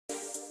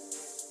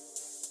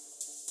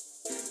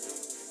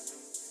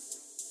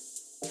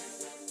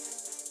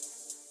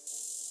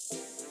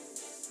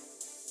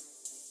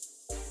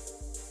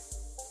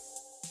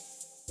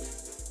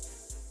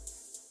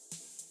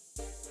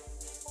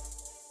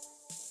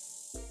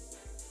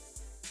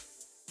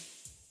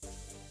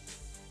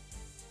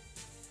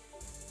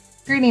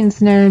Greetings,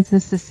 nerds.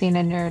 This is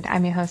Cena Nerd.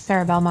 I'm your host,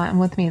 Sarah Belmont, and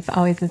with me, as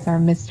always, is our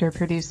Mr.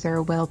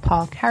 Producer, Will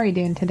Paul. How are you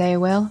doing today,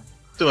 Will?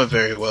 Doing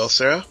very well,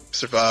 Sarah.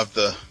 Survived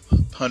the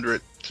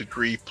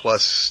 100-degree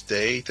plus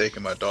day,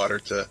 taking my daughter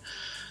to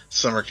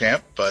summer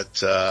camp.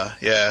 But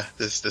yeah,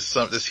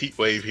 this heat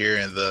wave here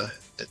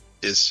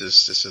it's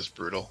just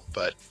brutal.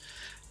 But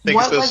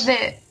what was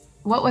it?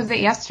 What was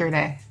it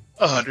yesterday?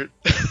 100.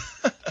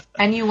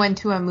 And you went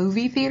to a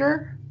movie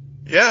theater?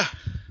 Yeah,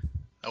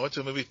 I went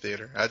to a movie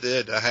theater. I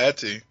did. I had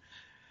to.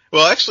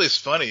 Well, actually, it's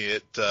funny.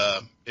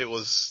 It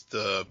was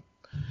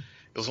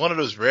one of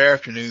those rare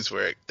afternoons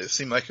where it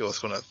seemed like it was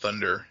going to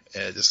thunder,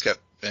 and it just kept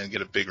and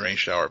get a big rain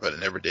shower, but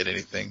it never did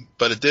anything.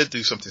 But it did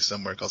do something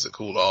somewhere because it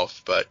cooled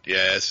off. But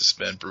yeah, it's just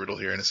been brutal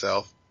here in the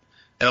South,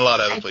 and a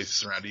lot of other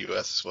places around the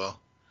U.S. as well.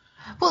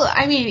 Well,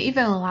 I mean,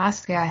 even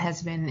Alaska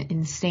has been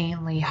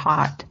insanely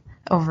hot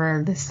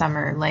over the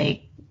summer.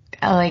 Like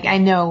I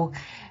know,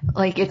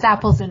 like it's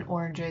apples and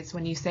oranges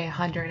when you say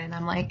 100, and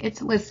I'm like,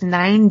 it was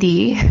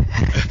 90.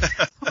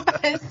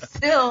 But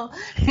still,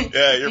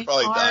 yeah, you're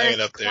probably dying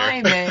up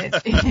there.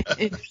 Climate,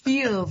 it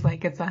feels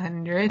like it's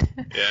 100.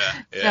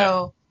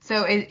 Yeah.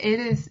 So it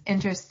is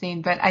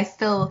interesting, but I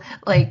still,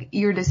 like,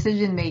 your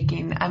decision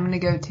making, I'm going to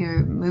go to a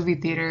movie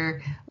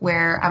theater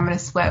where I'm going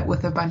to sweat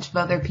with a bunch of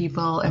other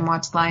people and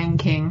watch Lion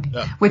King,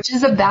 which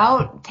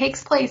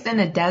takes place in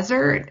a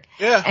desert.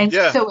 Yeah. And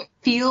so it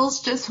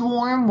feels just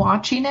warm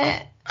watching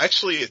it.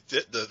 Actually, it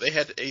did. They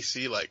had the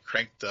AC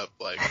cranked up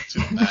to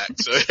the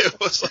max, so it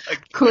was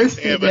like, of course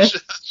damn, I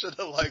should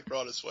have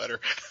brought a sweater.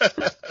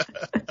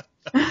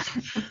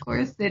 Of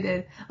course they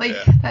did.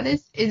 That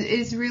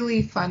is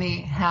really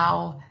funny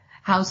how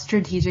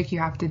strategic you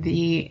have to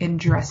be in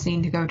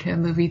dressing to go to a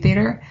movie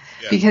theater,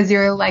 because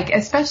you're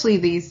especially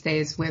these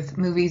days with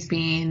movies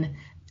being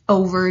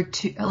over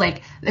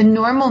the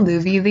normal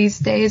movie these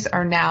days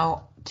are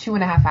now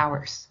 2.5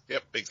 hours.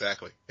 Yep,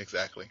 exactly.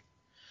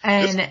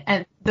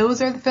 And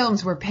those are the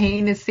films we're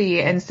paying to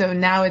see. And so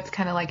now it's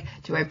kind of like,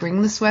 do I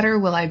bring the sweater?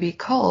 Will I be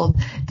cold?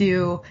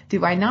 Do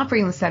I not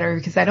bring the sweater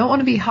because I don't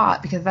want to be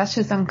hot because that's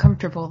just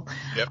uncomfortable?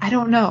 Yep. I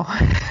don't know.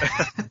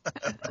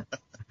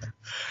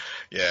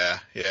 Yeah.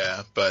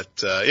 But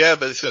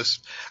it's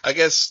just, I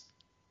guess,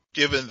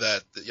 given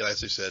that,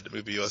 as you said, the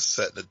movie was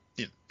set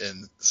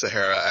in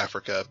Sahara,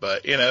 Africa,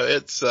 but,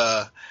 it's,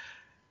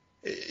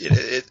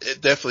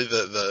 it definitely,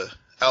 the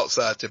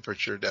outside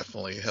temperature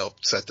definitely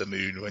helped set the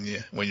mood when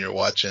you're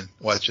watching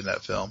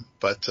that film.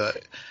 But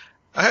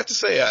I have to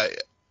say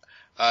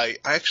I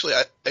actually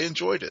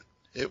enjoyed it.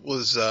 It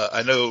was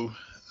I know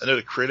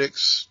the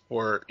critics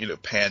were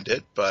panned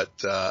it, but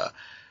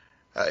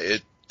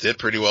it did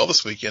pretty well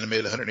this weekend. It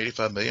made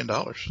 $185 million.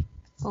 It's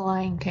The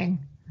Lion King.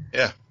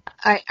 Yeah.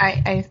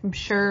 I'm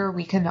sure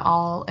we can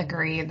all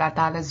agree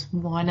that is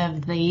one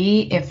of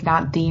the, if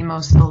not the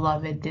most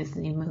beloved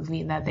Disney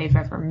movie that they've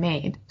ever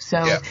made.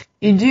 So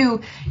you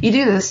do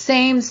the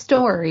same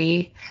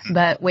story,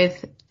 but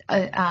with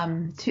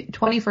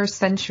 21st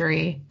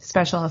century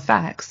special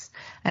effects.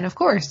 And of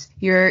course,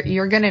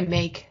 you're going to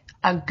make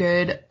a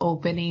good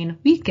opening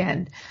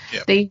weekend.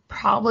 Yep. They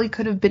probably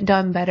could have been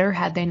done better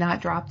had they not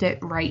dropped it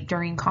right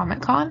during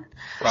Comic-Con.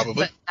 Probably.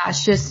 But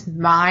that's just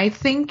my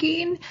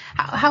thinking.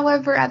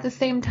 However, at the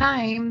same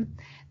time,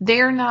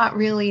 they're not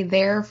really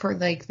there for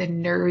the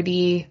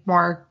nerdy,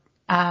 more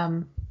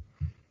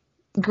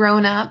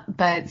grown up,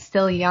 but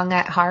still young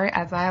at heart,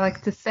 as I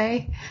like to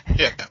say,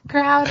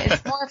 crowd.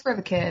 It's more for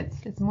the kids.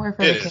 It's more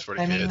for the kids. For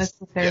the kids. This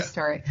is their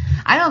story.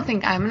 I don't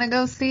think I'm going to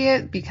go see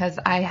it because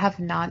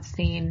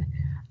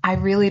I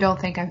really don't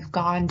think I've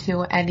gone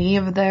to any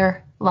of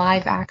their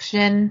live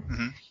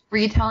action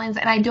retellings,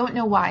 and I don't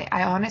know why.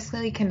 I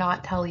honestly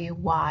cannot tell you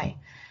why.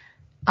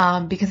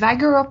 Because I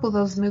grew up with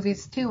those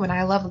movies too, and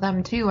I love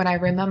them too, and I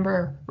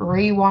remember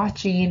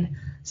rewatching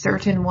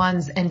certain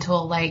ones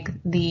until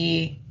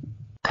the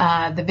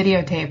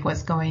videotape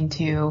was going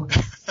to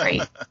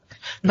break.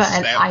 But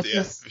I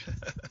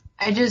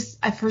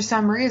just for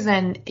some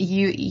reason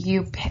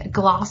you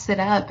gloss it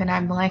up, and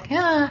I'm like,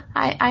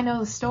 I know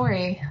the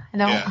story.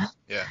 I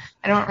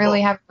don't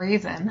really have a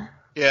reason.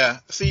 Yeah.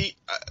 See,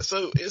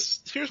 so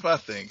here's my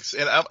thing,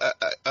 and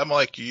I'm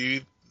like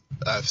you.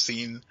 I've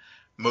seen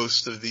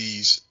most of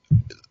these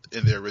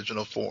in the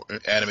original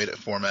animated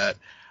format.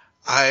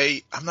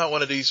 I'm not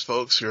one of these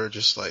folks who are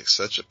just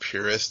such a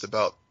purist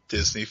about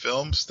Disney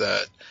films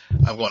that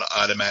I'm going to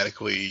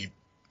automatically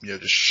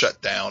just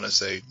shut down and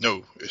say,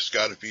 no, it's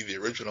got to be the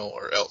original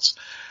or else.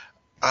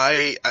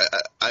 I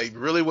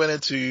really went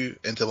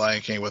into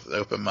Lion King with an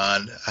open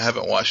mind. I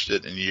haven't watched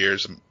it in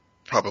years,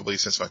 probably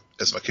as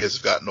my kids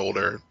have gotten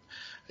older.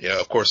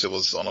 Of course it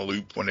was on a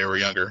loop when they were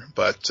younger,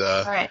 but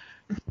Right.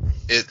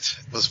 It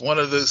was one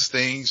of those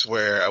things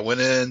where I went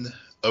in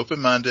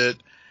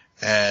open-minded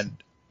and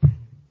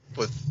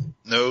with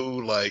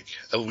no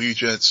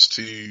allegiance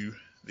to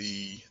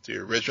the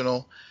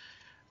original.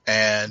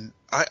 And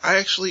I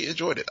actually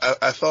enjoyed it.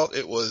 I thought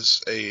it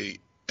was an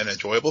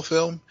enjoyable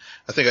film.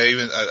 I think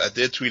I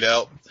did tweet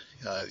out,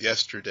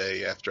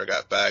 yesterday after I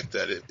got back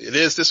that it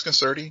is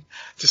disconcerting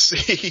to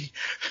see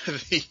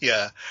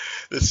the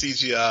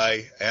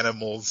CGI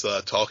animals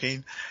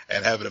talking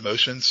and having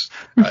emotions.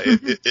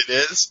 It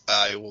is.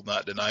 I will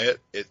not deny it.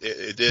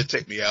 It did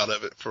take me out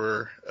of it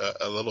for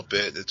a little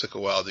bit. It took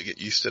a while to get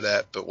used to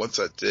that, but once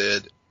I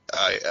did,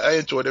 I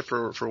enjoyed it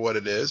for what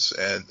it is,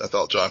 and I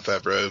thought Jon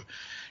Favreau,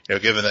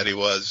 given that he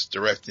was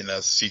directing a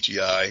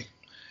CGI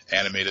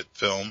animated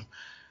film,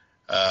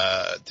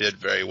 did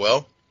very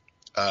well.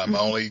 My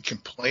only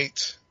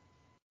complaint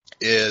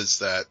is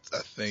that I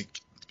think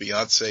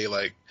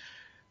Beyonce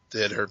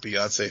did her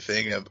Beyonce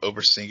thing of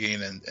over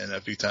singing and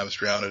a few times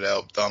drowned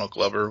out Donald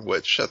Glover,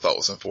 which I thought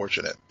was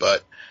unfortunate.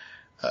 But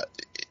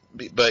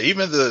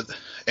even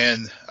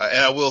and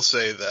I will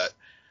say that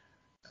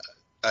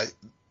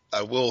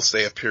I will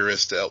stay a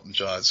purist to Elton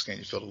John's "Can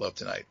You Feel the Love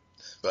Tonight,"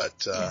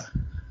 but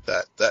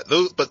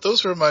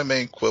those were my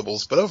main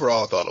quibbles. But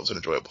overall, I thought it was an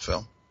enjoyable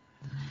film.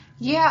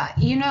 Yeah,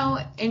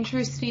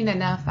 interesting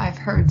enough, I've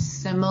heard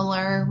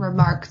similar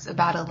remarks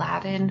about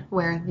Aladdin,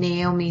 where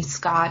Naomi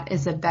Scott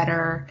is a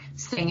better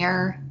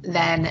singer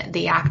than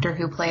the actor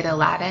who played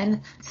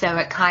Aladdin. So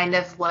it kind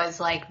of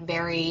was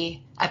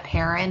very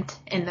apparent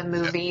in the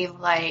movie,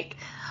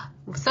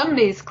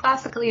 somebody's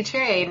classically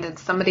trained and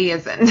somebody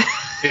isn't.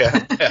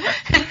 Yeah.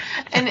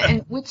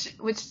 and which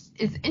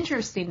is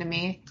interesting to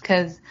me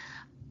because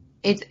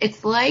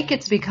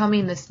it's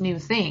becoming this new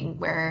thing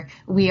where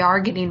we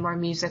are getting more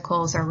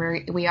musicals,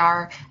 or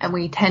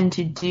we tend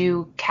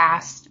to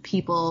cast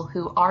people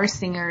who are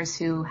singers,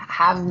 who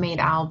have made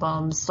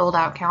albums, sold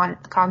out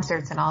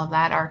concerts and all of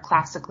that, are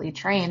classically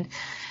trained.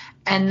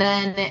 And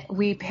then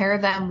we pair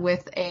them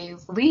with a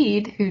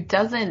lead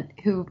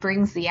who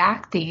brings the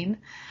acting,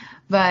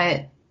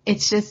 but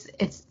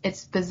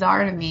it's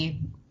bizarre to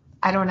me.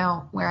 I don't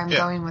know where I'm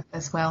going with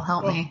this. Will,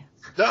 help me.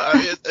 No,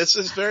 it's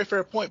a very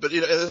fair point. But,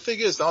 the thing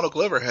is, Donald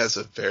Glover has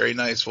a very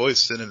nice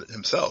voice in it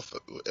himself.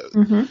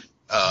 Mm-hmm.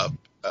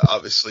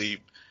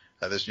 Obviously,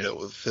 there's,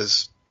 with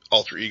his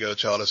alter ego,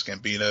 Childish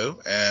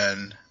Gambino,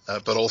 and,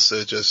 but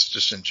also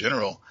just in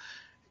general.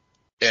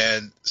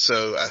 And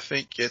so I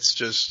think it's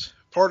just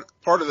part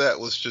of that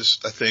was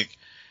just, I think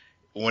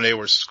when they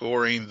were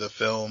scoring the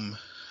film,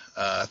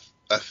 I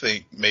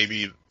think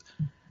maybe,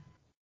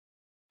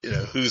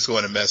 who's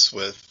going to mess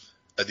with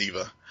a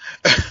diva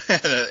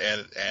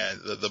and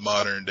the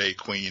modern day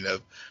queen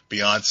of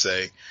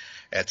Beyonce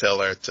and tell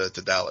her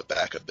to dial it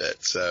back a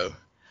bit. So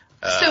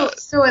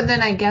and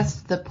then I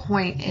guess the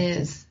point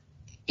is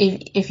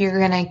if you're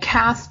going to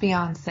cast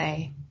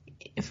Beyonce,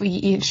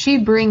 she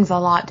brings a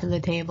lot to the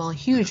table, a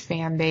huge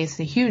fan base,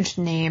 a huge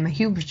name, a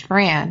huge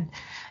brand,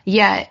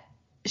 yet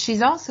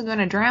she's also going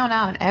to drown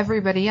out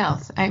everybody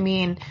else. I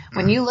mean,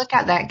 when you look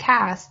at that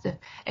cast,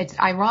 it's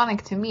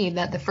ironic to me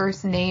that the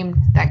first name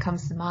that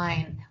comes to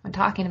mind when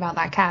talking about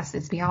that cast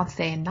is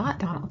Beyonce and not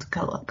Donald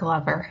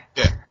Glover.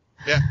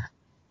 Yeah.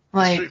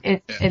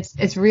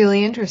 It's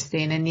really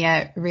interesting, and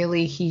yet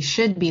really he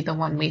should be the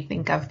one we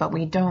think of, but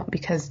we don't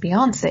because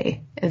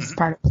Beyonce is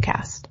part of the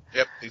cast.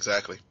 Yep,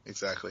 exactly.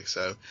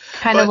 So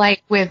kind of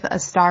like with A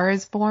Star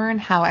Is Born,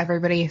 how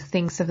everybody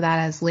thinks of that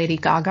as Lady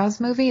Gaga's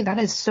movie. That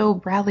is so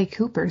Bradley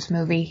Cooper's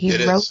movie.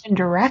 He wrote and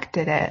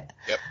directed it.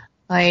 Yep.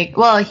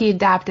 He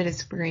adapted a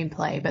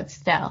screenplay, but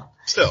still.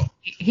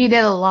 He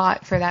did a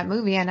lot for that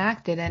movie and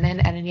acted in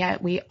it, and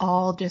yet we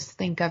all just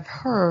think of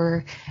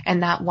her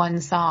and that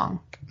one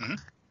song. Mm-hmm.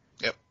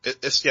 Yep.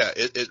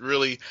 It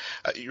really,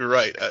 you're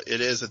right.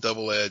 It is a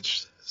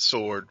double-edged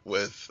sword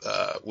with,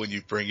 when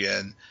you bring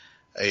in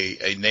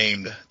a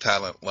named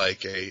talent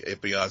like a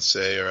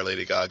Beyonce or a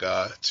Lady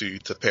Gaga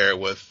to pair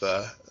with,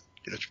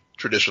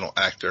 traditional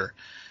actor.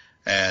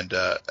 And,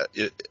 I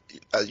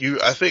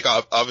think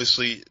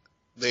obviously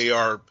they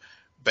are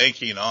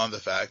banking on the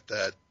fact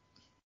that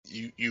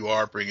you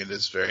are bringing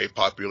this very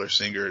popular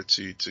singer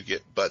to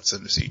get butts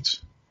in the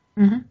seats.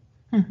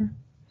 Mm-hmm.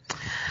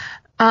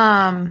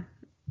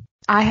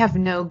 I have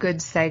no good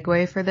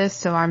segue for this,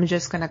 so I'm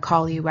just going to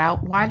call you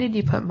out. Why did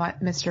you put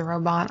Mr.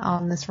 Robot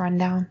on this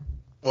rundown?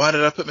 Why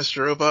did I put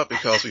Mr. Robot?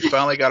 Because we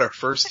finally got our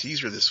first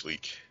teaser this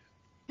week.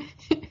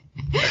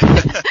 Yes,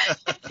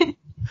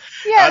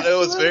 I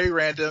know it's very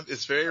random.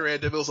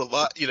 It was a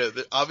lot,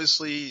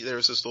 obviously there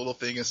was this little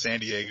thing in San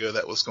Diego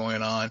that was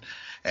going on,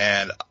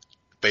 and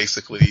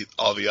basically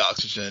all the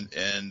oxygen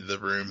in the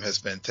room has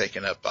been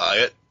taken up by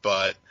it,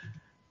 but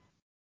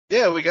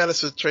yeah, we got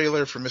us a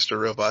trailer for Mr.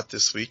 Robot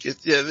this week.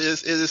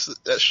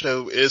 That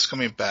show is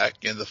coming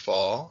back in the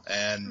fall,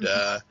 and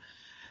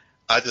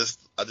I just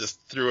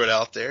threw it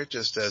out there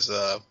just as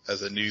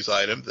a news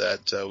item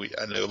that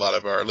I know a lot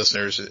of our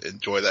listeners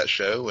enjoy that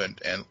show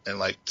and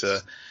like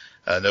to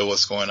know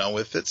what's going on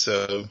with it.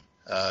 So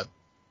that's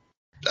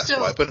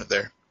why I put it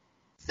there.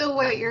 So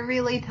what you're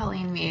really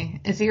telling me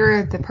is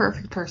you're the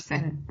perfect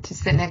person to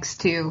sit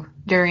next to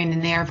during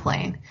an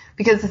airplane.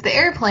 Because if the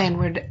airplane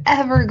would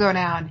ever go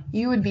down,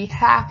 you would be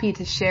happy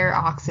to share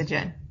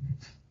oxygen.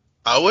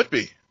 I would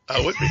be. I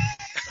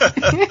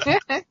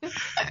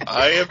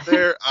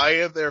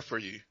am there for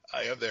you.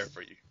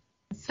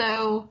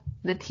 So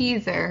the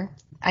teaser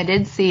I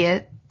did see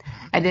it.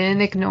 I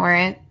didn't ignore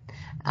it.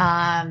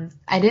 I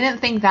didn't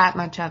think that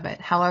much of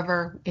it.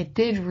 However, it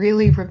did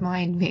really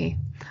remind me,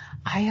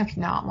 I have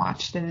not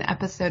watched an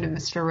episode of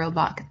Mr.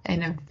 Robot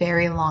in a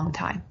very long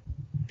time.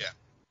 Yeah,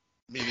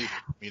 me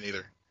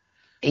neither.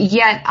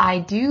 Yet I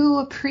do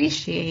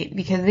appreciate,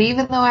 because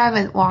even though I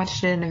haven't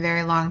watched it in a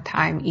very long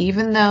time,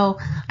 even though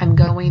I'm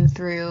going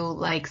through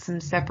like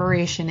some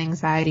separation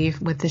anxiety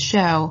with the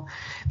show,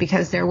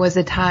 because there was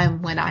a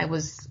time when I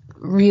was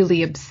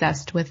really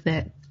obsessed with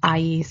it,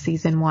 i.e.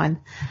 season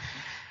 1.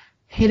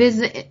 It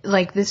is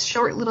like this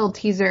short little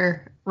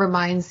teaser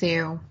reminds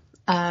you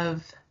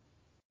of,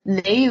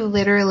 they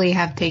literally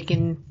have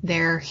taken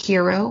their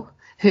hero,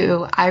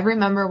 who I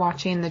remember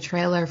watching the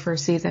trailer for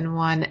season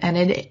 1,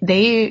 and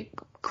they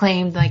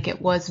claimed like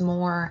it was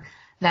more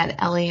that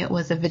Elliot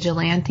was a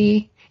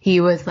vigilante. He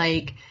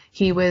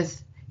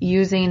was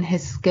using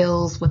his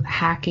skills with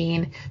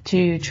hacking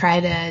to try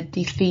to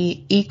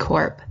defeat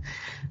E-Corp.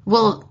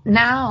 Well,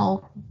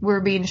 now we're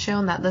being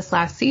shown that this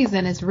last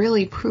season is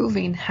really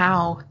proving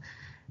how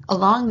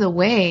along the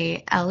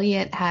way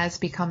Elliot has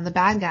become the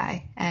bad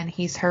guy, and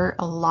he's hurt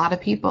a lot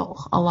of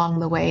people along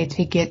the way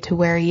to get to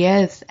where he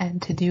is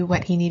and to do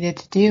what he needed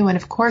to do. And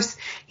of course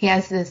he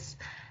has this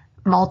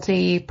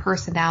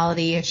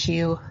multi-personality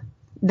issue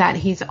that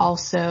he's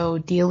also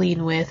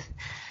dealing with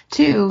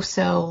too.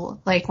 So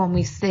like when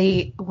we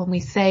say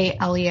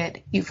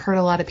Elliot, you've hurt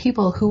a lot of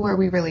people, who are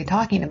we really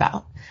talking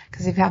about?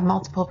 Because if you have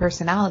multiple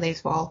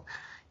personalities, well,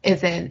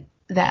 is it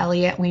the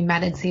Elliot we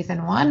met in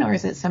season 1, or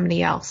is it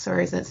somebody else, or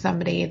is it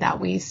somebody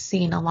that we've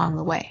seen along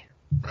the way?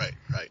 Right.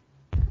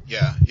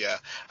 Yeah.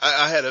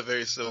 I had a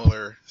very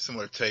similar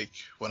take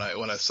when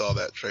I saw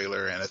that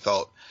trailer, and I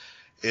thought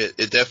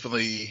it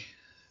definitely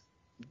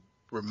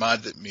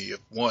reminded me of,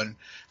 1,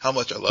 how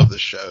much I love the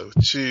show.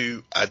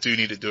 2, I do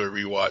need to do a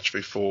rewatch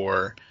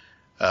before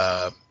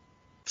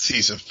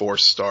season 4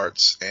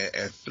 starts,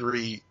 and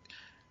 3,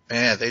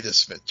 man, they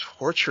just been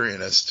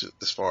torturing us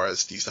as far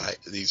as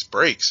these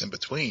breaks in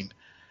between.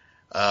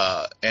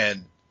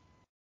 And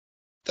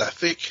I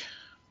think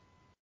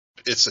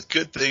it's a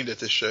good thing that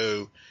the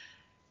show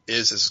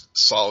is as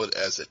solid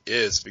as it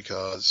is,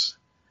 because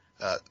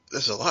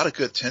there's a lot of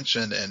good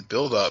tension and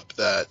build up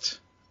that,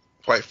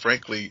 quite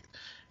frankly,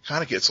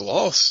 kind of gets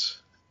lost,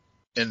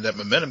 and that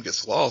momentum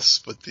gets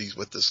lost with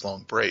this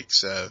long break.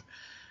 So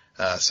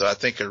I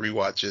think a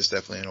rewatch is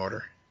definitely in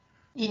order.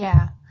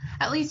 Yeah,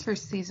 at least for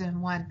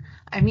season 1.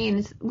 I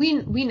mean, we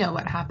know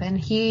what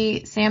happened.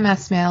 Sam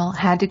Esmail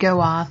had to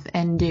go off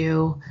and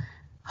do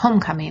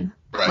Homecoming,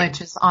 right, which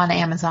is on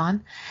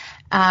Amazon.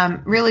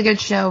 Really good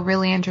show,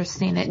 really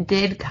interesting. It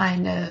did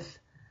kind of.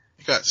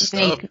 It got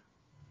snubbed.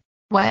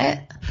 What?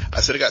 I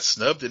said it got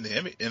snubbed in the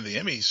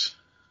Emmys.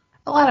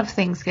 A lot of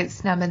things get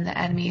snubbed in the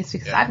Emmys,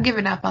 because I've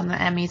given up on the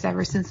Emmys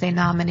ever since they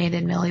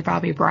nominated Millie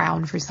Bobby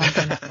Brown for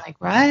something. I'm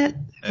like, what?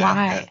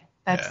 Why?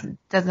 That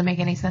doesn't make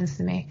any sense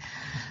to me.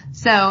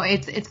 So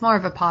it's more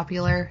of a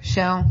popular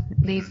show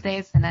these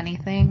days than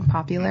anything,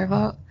 popular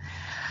vote.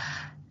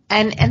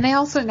 And they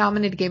also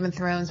nominated Game of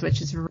Thrones,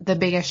 which is the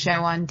biggest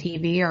show on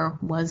TV, or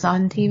was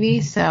on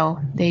TV, so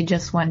they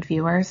just want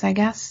viewers, I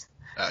guess.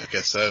 I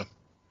guess so.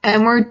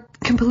 And we're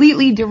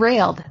completely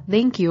derailed.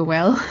 Thank you,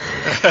 Will.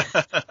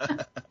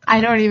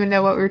 I don't even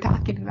know what we were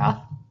talking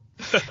about.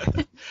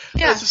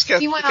 Yeah,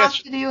 he went off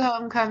to do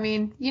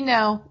Homecoming.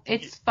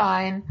 It's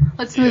fine.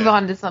 Let's move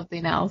on to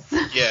something else.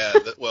 Yeah,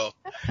 well,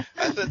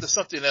 I think the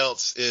something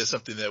else is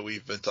something that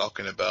we've been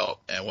talking about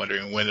and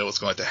wondering when it was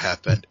going to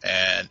happen,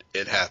 and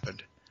it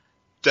happened.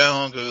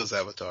 Down goes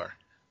Avatar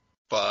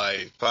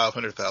by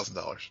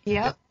 $500,000.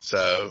 Yep.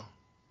 So,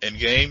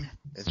 Endgame,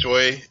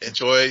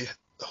 enjoy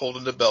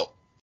holding the belt.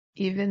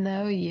 Even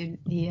though you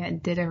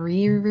did a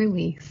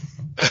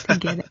re-release to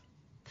get it.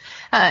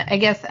 I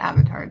guess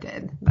Avatar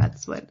did.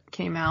 That's what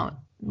came out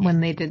when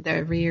they did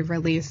the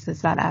re-release,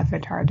 is that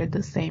Avatar did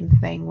the same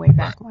thing way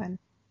back when.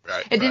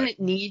 Right. It didn't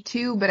need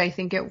to, but I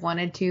think it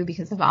wanted to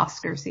because of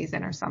Oscar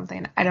season or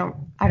something. I don't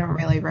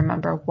really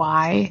remember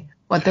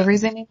what the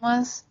reasoning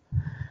was.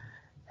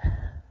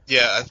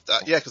 Yeah,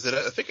 because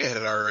I think it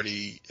had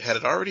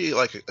already,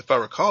 like, if I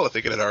recall, I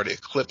think it had already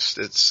eclipsed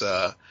its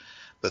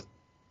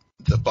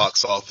the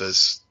box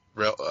office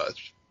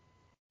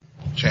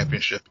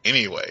championship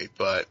anyway,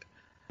 but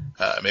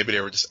maybe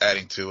they were just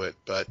adding to it.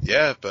 But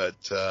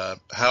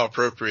how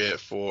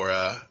appropriate for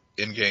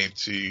Endgame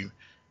to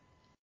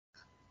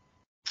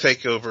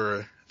take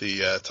over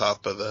the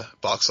top of the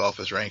box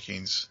office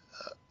rankings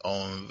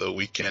on the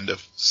weekend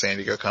of San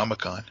Diego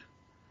Comic-Con.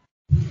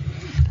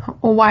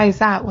 Well, why is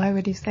that? Why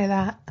would you say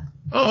that?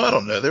 Oh, I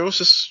don't know. There was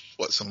just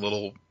some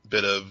little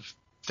bit of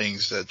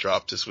things that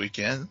dropped this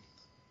weekend.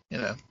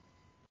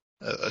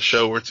 A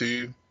show or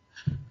two,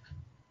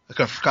 a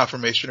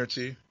confirmation or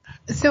two.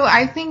 So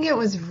I think it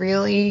was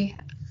really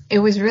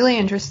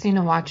interesting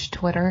to watch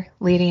Twitter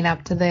leading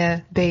up to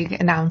the big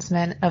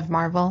announcement of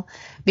Marvel,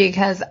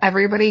 because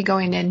everybody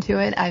going into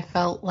it, I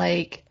felt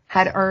like,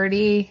 had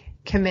already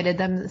committed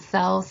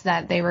themselves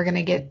that they were going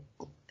to get,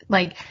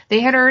 like,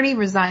 they had already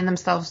resigned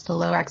themselves to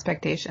low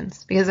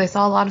expectations, because I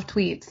saw a lot of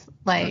tweets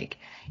Like,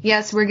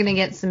 yes, we're going to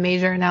get some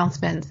major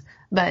announcements,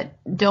 but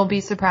don't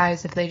be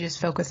surprised if they just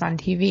focus on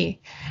TV.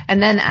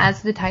 And then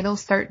as the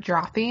titles start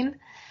dropping,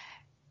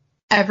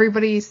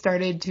 everybody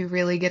started to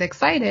really get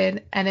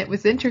excited. And it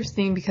was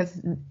interesting because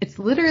it's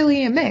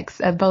literally a mix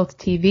of both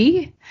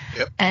TV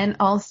and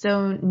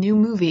also new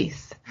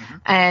movies.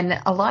 And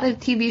a lot of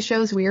TV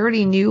shows we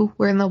already knew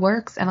were in the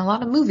works, and a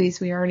lot of movies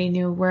we already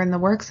knew were in the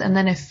works, and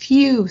then a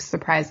few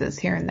surprises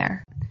here and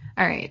there.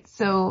 All right,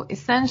 so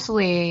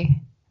essentially,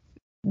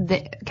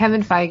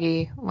 Kevin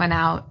Feige went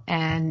out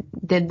and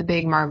did the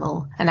big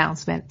Marvel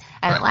announcement,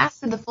 and it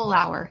lasted the full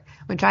hour,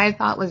 which I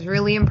thought was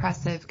really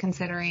impressive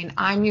considering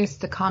I'm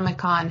used to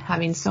Comic-Con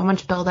having so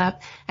much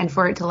build-up and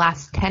for it to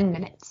last 10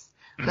 minutes.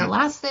 But it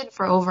lasted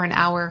for over an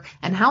hour,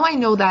 and how I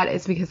know that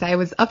is because I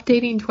was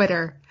updating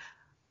Twitter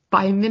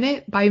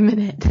minute by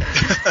minute.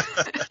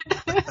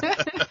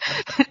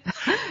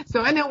 So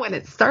I know when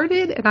it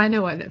started and I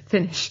know when it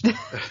finished.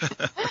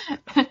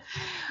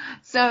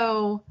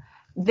 So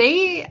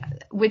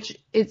which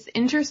it's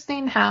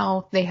interesting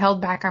how they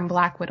held back on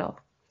Black Widow.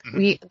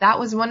 That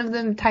was one of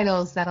the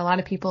titles that a lot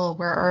of people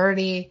were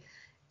already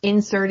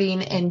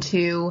inserting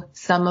into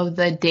some of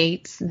the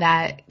dates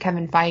that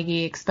Kevin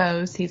Feige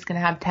exposed. He's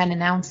going to have 10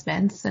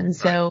 announcements. And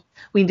so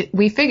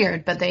we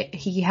figured, but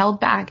he held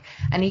back,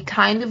 and he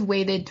kind of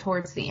waited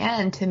towards the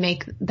end to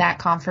make that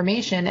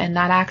confirmation. And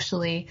that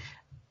actually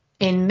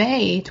in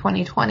May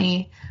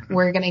 2020,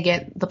 we're going to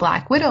get the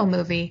Black Widow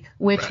movie,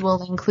 which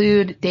will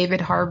include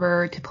David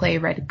Harbour to play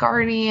Red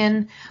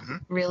Guardian.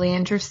 Really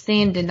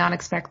interesting. Did not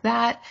expect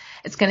that.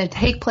 It's going to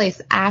take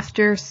place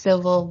after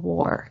Civil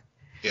War.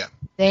 Yeah.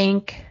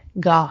 Thank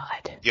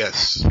God.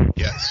 Yes.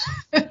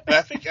 And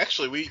I think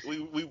actually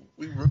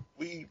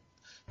we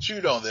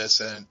chewed on this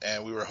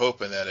and we were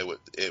hoping that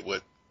it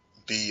would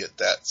be at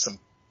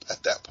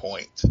that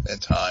point in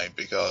time,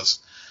 because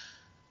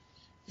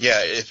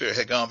if it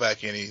had gone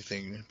back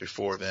anything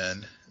before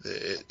then,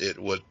 it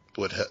would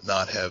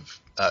not have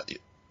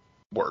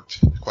worked,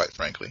 quite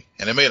frankly.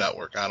 And it may not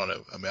work. I don't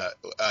know.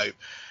 I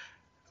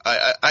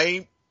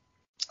mean,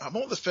 I'm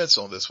on the fence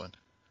on this one.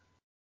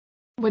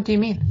 What do you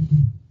mean?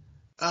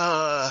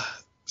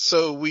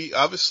 So we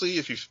obviously,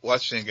 if you've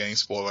watched Endgame,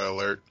 spoiler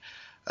alert,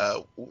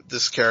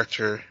 this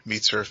character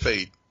meets her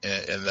fate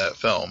in that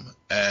film.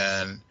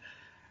 And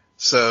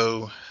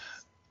so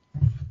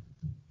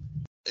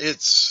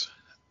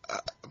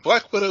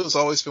Black Widow has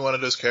always been one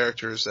of those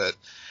characters that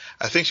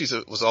I think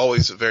was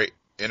always a very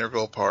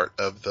integral part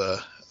of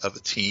the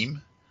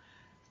team,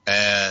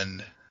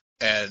 and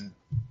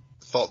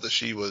thought that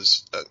she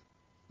was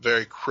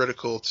very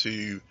critical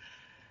to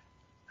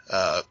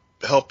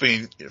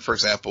helping, for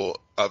example,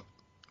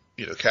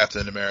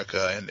 Captain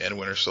America and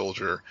Winter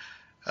Soldier,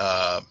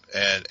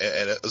 and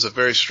it was a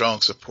very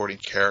strong supporting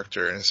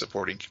character and a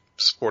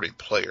supporting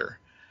player.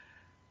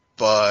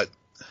 But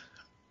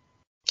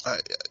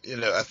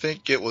I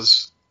think it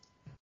was,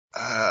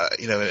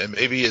 and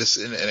maybe it's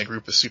in a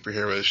group of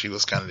superheroes, she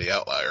was kind of the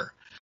outlier.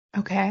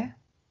 Okay.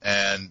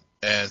 And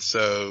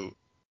so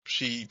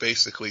she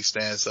basically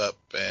stands up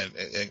and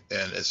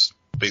is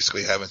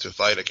basically having to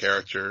fight a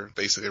character,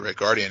 basically Red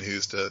Guardian,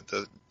 who's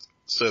the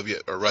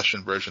Soviet or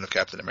Russian version of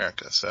Captain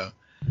America. So.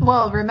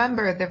 Well,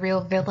 remember, the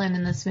real villain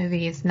in this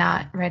movie is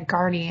not Red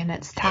Guardian,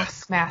 it's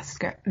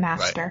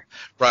Taskmaster.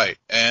 Right.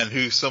 And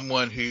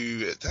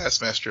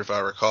Taskmaster, if I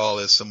recall,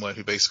 is someone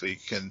who basically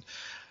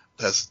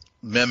has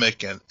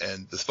mimic and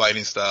the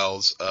fighting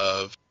styles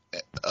of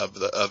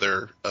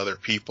the other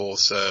people.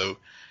 So,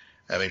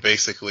 I mean,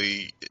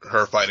 basically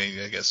her fighting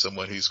against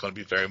someone who's going to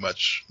be very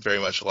much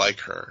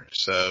like her.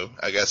 So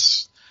I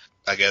guess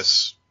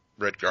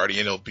Red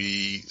Guardian will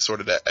be sort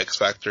of that X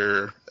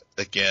factor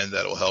again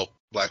that'll help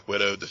Black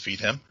Widow defeat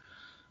him.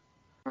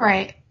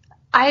 Right.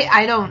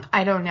 I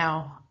don't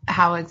know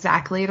how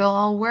exactly it'll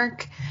all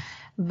work,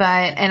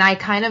 and I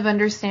kind of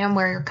understand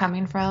where you're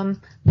coming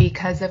from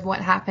because of what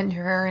happened to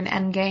her in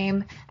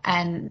Endgame,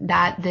 and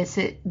that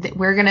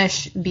we're going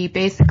to be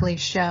basically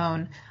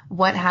shown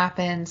what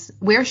happens,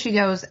 where she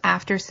goes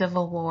after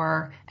Civil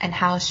War, and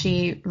how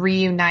she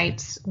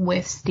reunites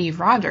with Steve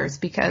Rogers,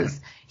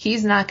 because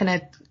he's not going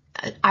to,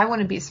 I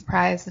wouldn't be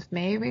surprised if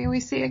maybe we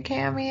see a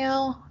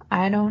cameo.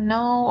 I don't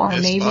know. Or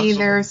it's maybe possible.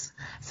 There's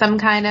some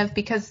kind of,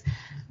 because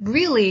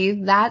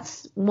really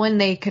that's when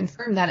they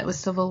confirmed that it was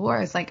Civil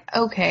War. It's like,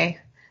 okay,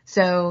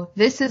 so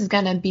this is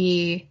going to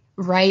be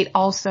right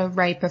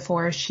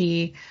before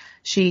she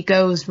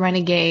goes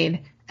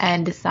renegade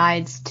and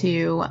decides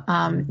to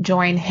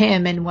join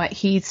him in what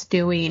he's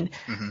doing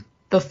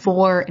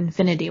before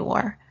Infinity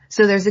War.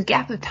 So there's a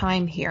gap of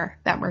time here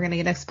that we're going to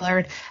get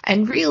explored.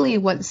 And really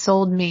what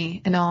sold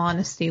me, in all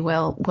honesty,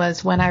 Will,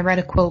 was when I read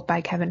a quote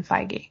by Kevin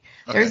Feige.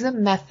 Okay. There's a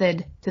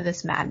method to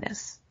this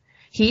madness.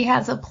 He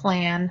has a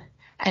plan,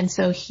 and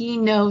so he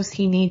knows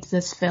he needs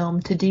this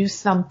film to do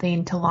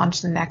something to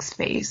launch the next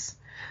phase.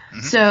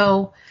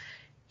 So,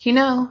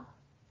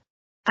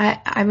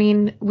 I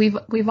mean,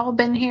 we've all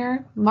been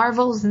here.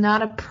 Marvel's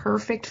not a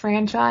perfect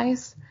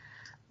franchise,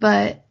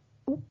 but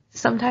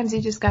sometimes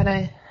you just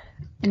gotta,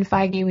 in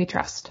Feige we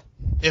trust.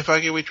 If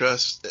Feige we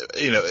trust,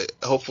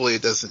 hopefully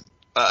it doesn't.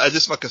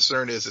 My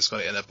concern is it's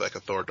going to end up like a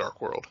Thor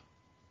Dark World.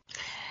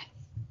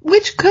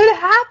 Which could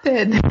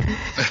happen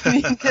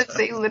because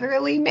they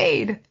literally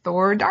made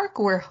Thor Dark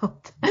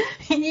World.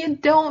 You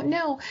don't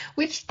know,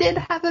 which did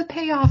have a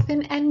payoff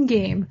in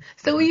Endgame.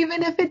 So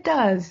even if it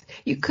does,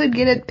 you could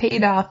get it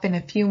paid off in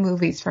a few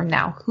movies from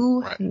now.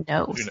 Who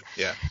knows?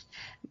 Yeah.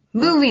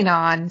 Moving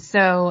on.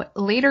 So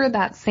later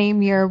that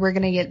same year, we're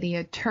going to get the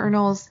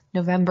Eternals,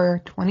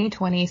 November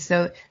 2020.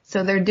 So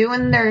they're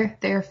doing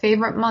their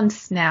favorite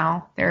months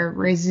now. They're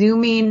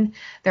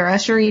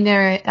ushering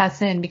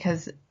us in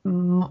because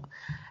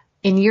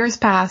in years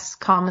past,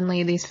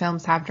 commonly these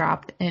films have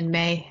dropped in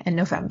May and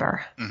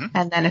November,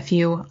 and then a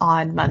few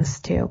odd months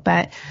too.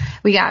 But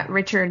we got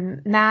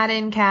Richard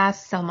Madden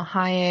cast, Selma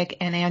Hayek,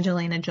 and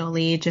Angelina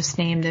Jolie, just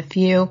named a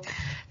few.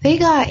 They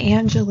got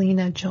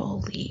Angelina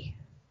Jolie.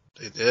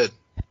 They did.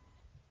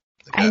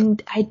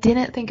 And I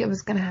didn't think it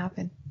was going to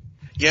happen.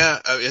 Yeah,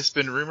 it's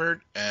been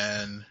rumored,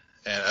 and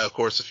of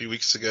course a few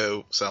weeks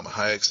ago, Selma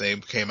Hayek's name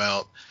came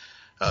out.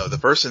 The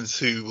person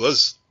who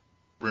was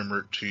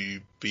rumored to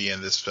be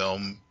in this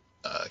film,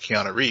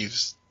 Keanu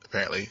Reeves,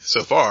 apparently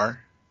so far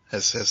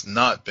has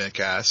not been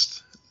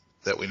cast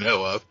that we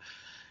know of.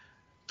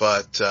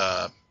 But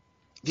the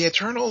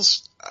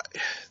Eternals,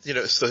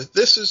 so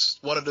this is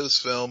one of those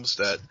films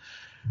that,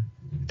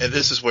 and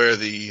this is where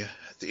the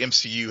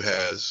MCU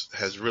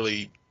has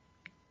really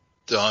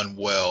done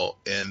well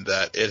in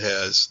that it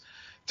has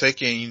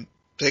taken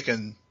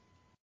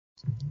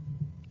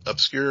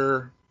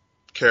obscure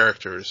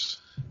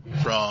characters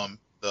from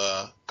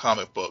the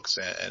comic books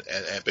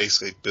and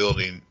basically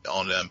building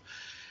on them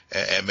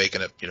and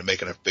making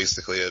it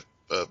basically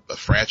a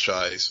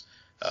franchise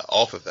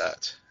off of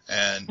that.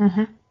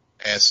 And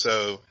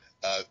so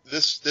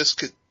this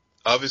could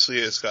obviously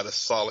it's got a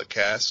solid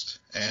cast,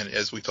 and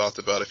as we talked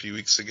about a few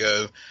weeks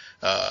ago,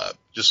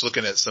 just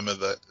looking at some of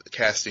the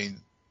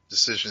casting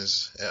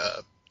decisions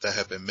that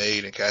have been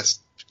made and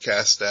cast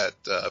that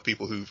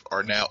people who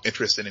are now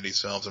interested in these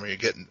films. I mean, you're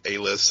getting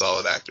A-list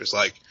solid actors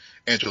like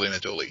Angelina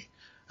Jolie.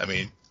 I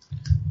mean,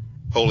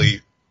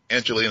 holy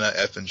Angelina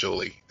effing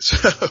Jolie. So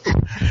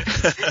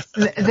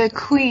the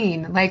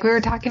queen, like we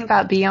were talking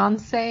about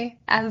Beyonce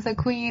as a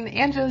queen.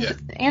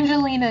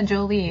 Angelina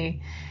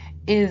Jolie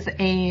is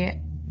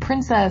a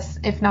princess,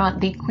 if not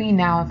the queen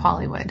now of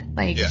Hollywood.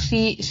 Like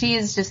she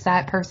is just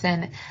that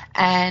person.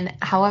 And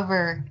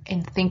however,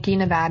 in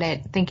thinking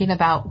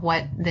about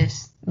what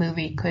this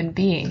movie could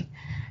be,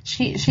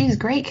 she's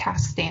great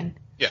casting.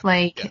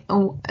 Her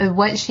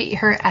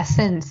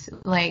essence,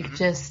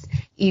 just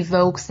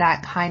evokes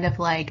that kind of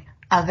like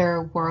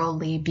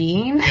otherworldly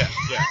being. Yeah.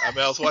 I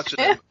mean, I was watching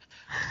a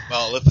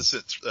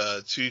Maleficent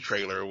 2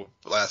 trailer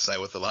last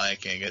night with The Lion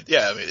King, and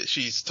I mean,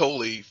 she's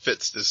totally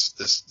fits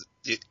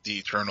the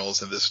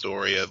Eternals and this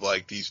story of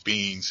like these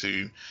beings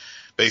who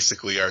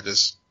basically are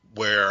just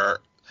where,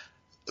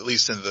 at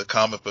least in the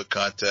comic book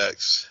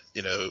context,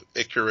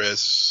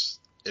 Icarus,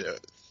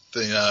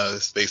 Athena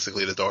is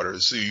basically the daughter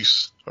of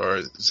Zeus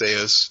or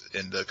Zeus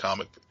in the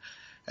comic,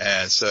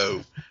 and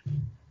so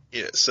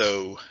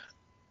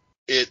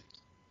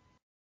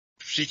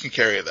she can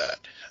carry that.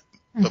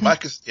 But my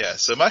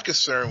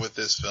concern with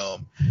this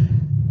film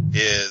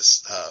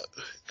is,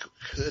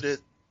 could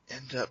it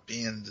end up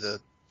being the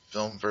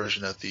film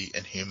version of the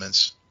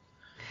Inhumans?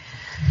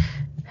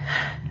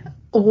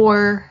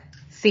 Or,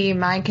 see,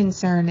 my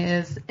concern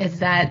is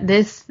that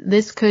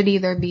this could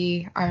either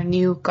be our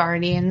new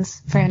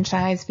Guardians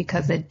franchise,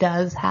 because it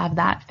does have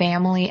that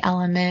family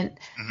element,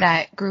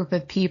 that group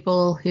of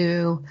people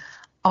who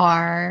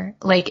are,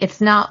 like,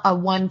 it's not a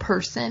one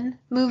person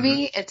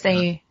movie, it's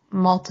a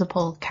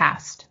multiple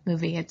cast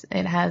movie.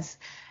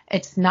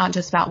 It's not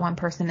just about one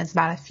person, it's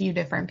about a few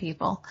different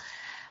people.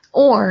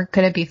 Or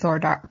could it be Thor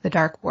the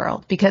Dark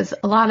World? Because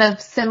a lot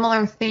of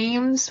similar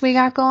themes we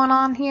got going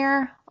on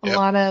here. A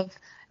lot of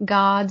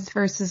gods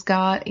versus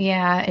God.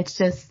 Yeah,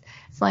 it's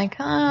like,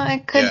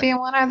 it could be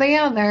one or the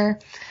other.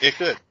 It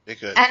could.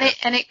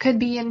 And it could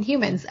be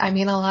Inhumans. I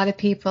mean, a lot of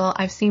people,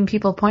 I've seen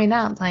people point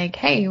out, like,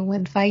 hey,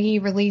 when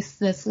Feige released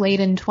this late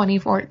in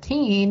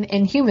 2014,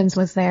 Inhumans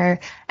was there.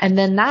 And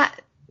then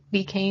that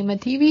became a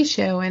TV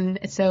show. And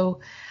so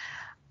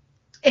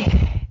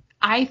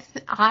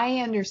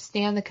I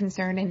understand the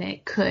concern, and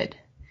it could.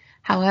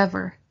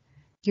 However,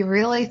 you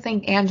really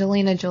think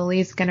Angelina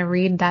Jolie's going to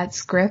read that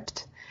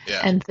script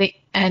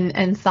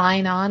and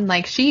sign on?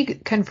 Like, she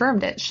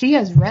confirmed it. She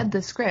has read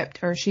the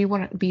script, or she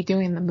wouldn't be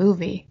doing the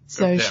movie.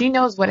 So she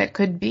knows what it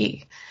could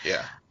be.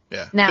 Yeah.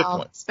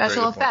 Now,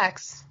 special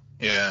effects.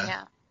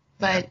 Yeah.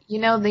 But,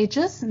 they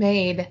just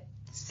made,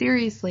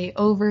 seriously,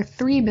 over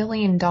 $3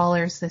 billion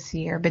this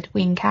year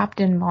between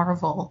Captain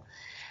Marvel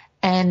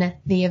and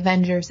the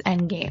Avengers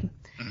Endgame.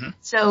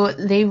 So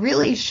they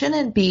really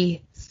shouldn't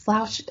be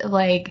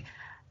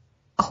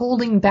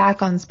holding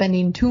back on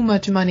spending too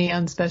much money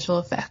on special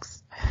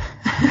effects.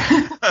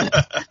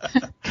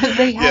 Because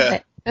they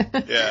have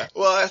it.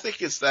 Well, I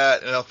think it's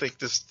that, and I think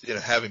just,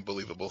 having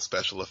believable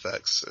special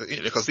effects,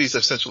 because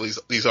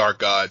these are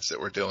gods that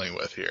we're dealing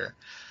with here.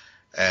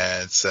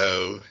 And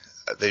so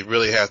they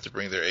really have to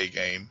bring their A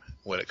game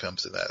when it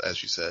comes to that,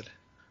 as you said.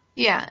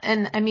 Yeah,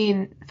 and I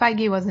mean,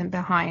 Feige wasn't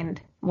behind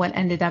what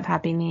ended up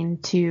happening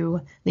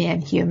to the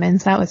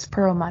Inhumans. That was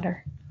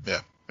Perlmutter.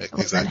 Yeah,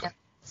 exactly.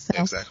 So.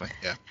 Exactly,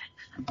 yeah.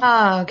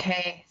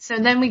 Okay, so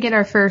then we get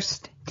our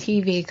first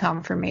TV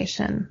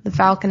confirmation, The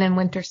Falcon and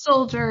Winter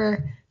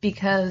Soldier,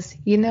 because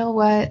you know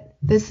what?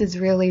 This is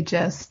really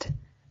just,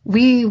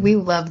 we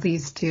love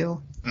these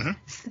two.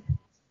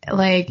 Mm-hmm.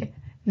 Like,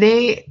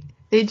 they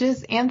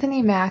just,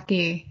 Anthony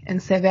Mackie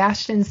and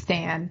Sebastian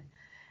Stan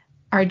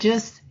are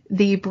just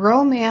the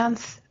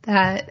bromance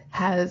that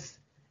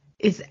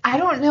I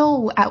don't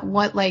know at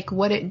what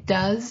it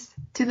does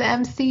to the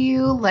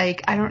MCU.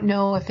 Like, I don't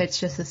know if it's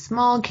just a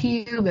small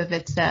cube, if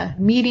it's a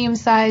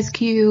medium-sized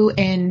cube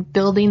in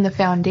building the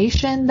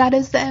foundation that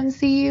is the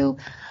MCU,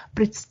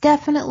 but it's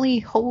definitely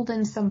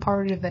holding some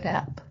part of it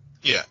up.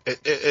 Yeah,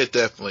 it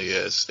definitely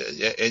is.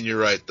 And you're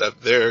right.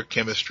 Their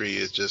chemistry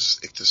it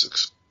just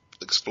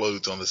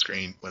explodes on the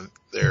screen when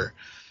they're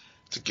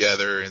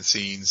together in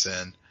scenes.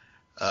 And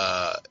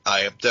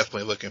I am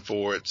definitely looking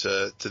forward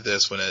to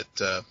this when it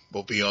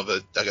will be on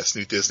the, I guess,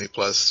 new Disney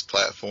Plus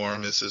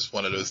platform. This is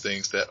one of those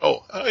things that,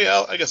 oh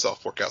yeah, I guess I'll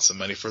fork out some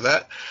money for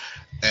that.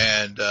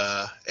 And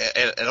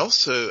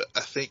also,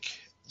 I think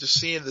just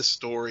seeing this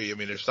story, I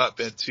mean, there's not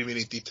been too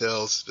many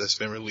details that's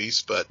been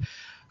released, but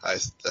I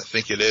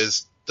think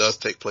does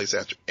take place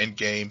after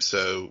Endgame.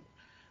 So,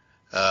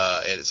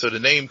 and so the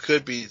name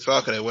could be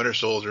Falcon and Winter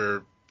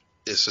Soldier.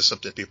 It's just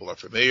something people are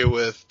familiar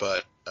with,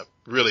 but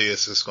really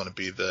it's just going to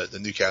be the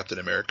new Captain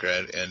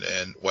America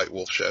and White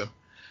Wolf show.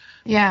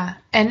 Yeah,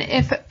 and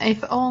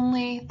if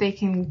only they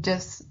can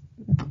just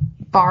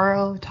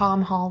borrow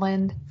Tom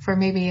Holland for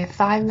maybe a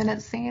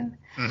 5-minute scene.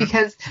 Mm-hmm.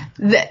 Because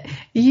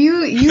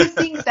you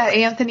think that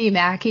Anthony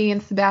Mackie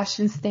and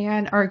Sebastian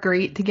Stan are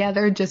great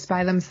together just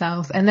by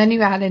themselves, and then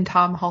you add in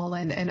Tom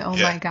Holland, and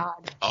my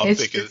God, I'm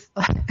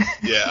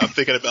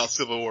thinking about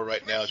Civil War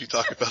right now as you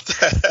talk about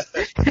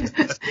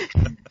that.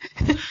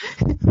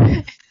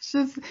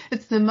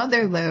 It's the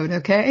mother load,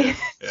 okay?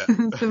 Yeah.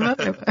 It's the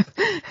mother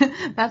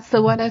load. That's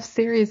the What If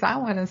series I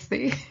want to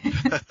see.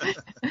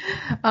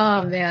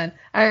 Oh man.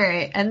 All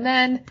right. And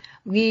then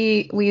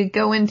we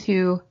go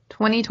into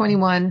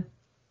 2021.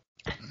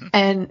 Mm-hmm.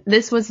 And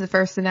this was the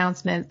first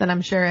announcement that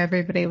I'm sure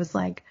everybody was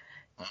like,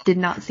 did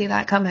not see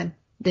that coming.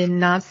 Did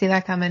not see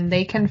that coming.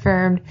 They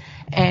confirmed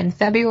in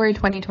February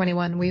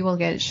 2021 we will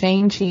get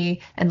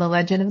Shang-Chi and the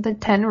Legend of the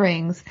Ten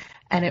Rings,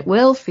 and it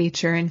will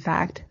feature, in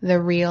fact, the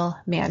real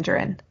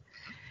Mandarin.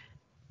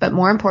 But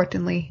more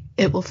importantly,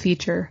 it will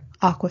feature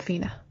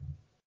Awkwafina.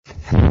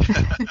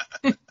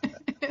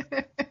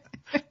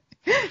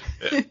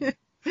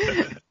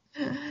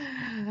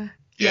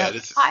 Yeah,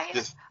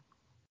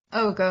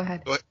 Oh, go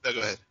ahead. No,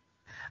 go ahead.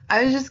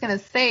 I was just going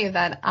to say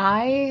that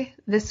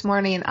this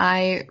morning,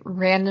 I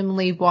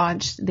randomly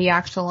watched the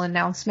actual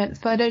announcement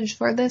footage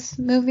for this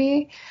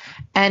movie,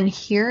 and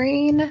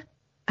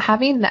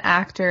having the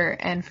actor,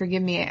 and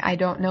forgive me, I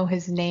don't know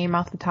his name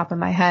off the top of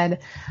my head,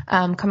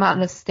 come out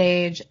on the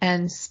stage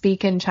and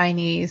speak in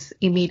Chinese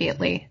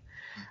immediately.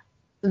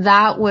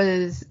 That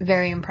was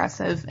very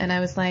impressive. And I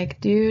was like,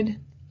 dude,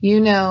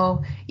 you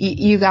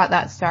got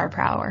that star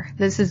power.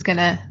 This is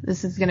gonna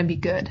be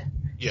good.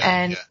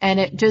 Yeah,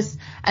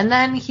 and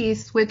then he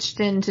switched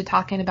into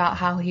talking about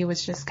how he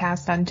was just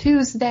cast on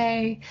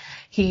Tuesday.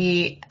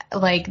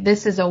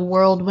 This is a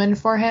whirlwind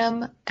for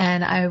him.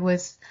 And I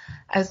was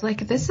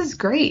like, this is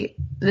great.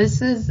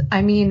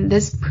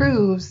 This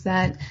proves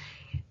that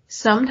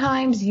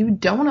sometimes you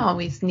don't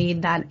always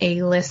need that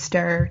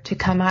A-lister to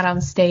come out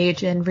on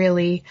stage and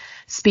really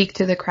speak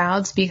to the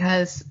crowds,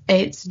 because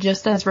it's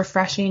just as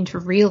refreshing to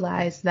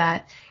realize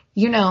that,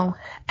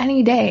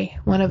 any day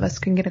one of us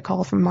can get a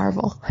call from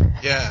Marvel.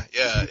 Yeah.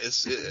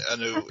 I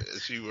know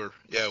as you were,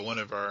 one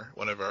of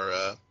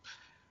our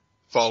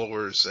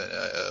followers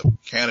in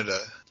Canada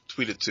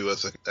tweeted to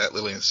us at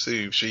Lillian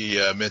Sue.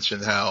 She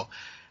mentioned how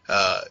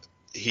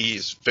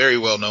he's very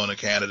well known in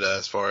Canada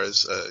as far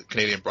as a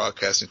Canadian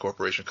Broadcasting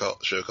Corporation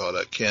show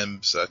called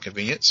Kim's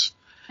Convenience.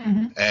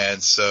 Mm-hmm.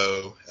 And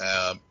so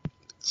I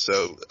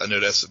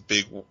know that's a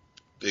big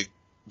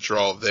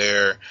draw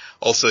there.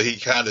 Also, he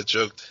kind of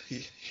joked.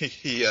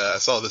 I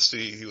saw this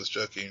tweet. He was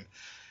joking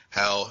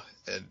how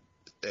and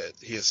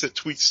he has sent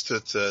tweets to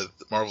the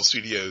Marvel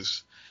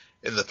Studios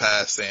in the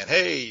past saying,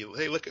 "Hey,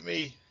 look at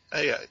me.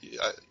 Hey,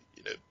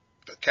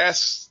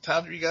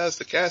 time for you guys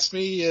to cast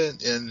me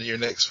in your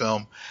next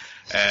film."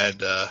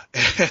 And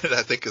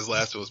I think his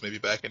last one was maybe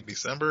back in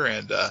December,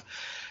 and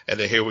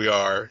then here we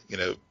are,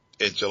 in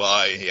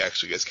July, and he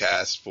actually gets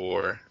cast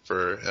for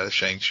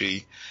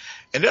Shang-Chi.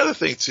 And the other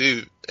thing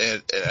too,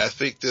 and I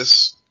think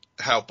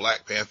how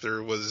Black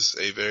Panther was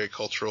a very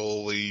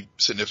culturally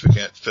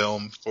significant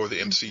film for the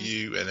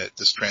MCU, and it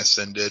just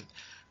transcended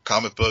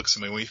comic books.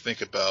 I mean, when you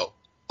think about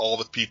all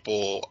the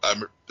people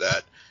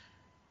that,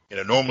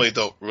 normally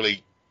don't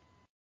really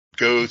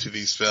go to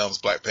these films,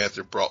 Black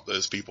Panther brought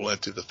those people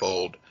into the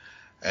fold.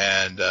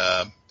 and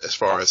as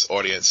far as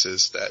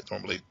audiences that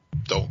normally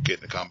don't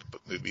get into comic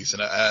book movies,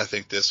 and I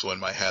think this one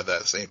might have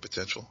that same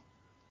potential.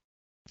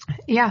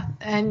 Yeah,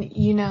 and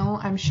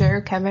I'm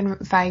sure Kevin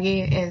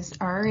Feige is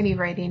already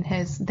writing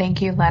his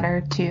thank you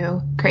letter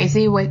to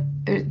Crazy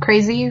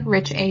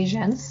Rich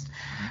Asians,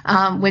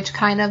 which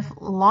kind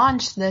of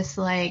launched this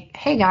like,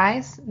 hey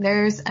guys,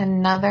 there's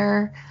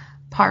another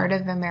part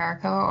of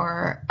America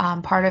or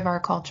part of our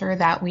culture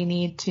that we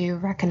need to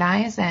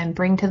recognize and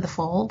bring to the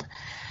fold.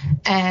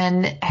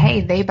 And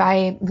hey, they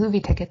buy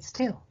movie tickets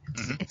too.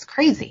 It's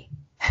crazy.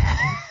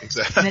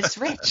 Exactly. And it's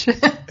rich.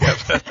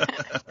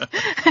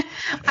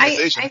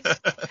 I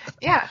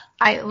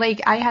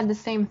had the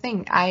same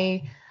thing.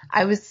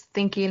 I was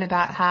thinking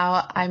about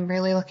how I'm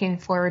really looking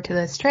forward to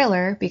this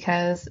trailer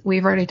because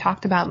we've already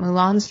talked about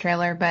Mulan's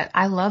trailer, but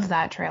I love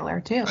that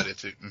trailer too. I did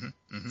too.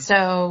 Mm-hmm.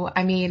 So,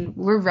 I mean,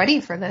 we're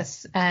ready for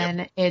this,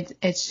 and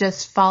it's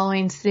just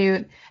following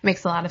suit.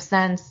 Makes a lot of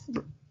sense.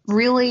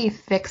 Really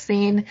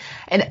fixing,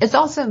 and it's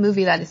also a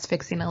movie that is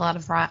fixing a lot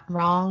of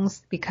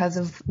wrongs because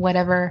of what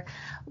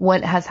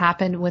has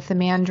happened with the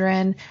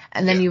Mandarin.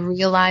 And then you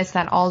realize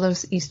that all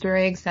those Easter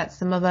eggs that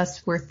some of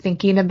us were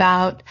thinking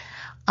about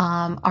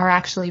are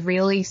actually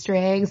real Easter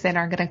eggs and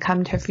are going to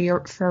come to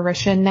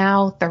fruition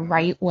now the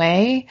right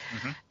way.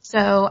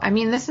 So, I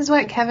mean, this is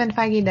what Kevin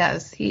Feige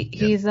does.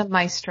 He's a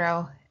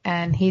maestro,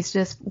 and he's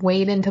just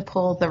waiting to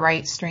pull the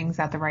right strings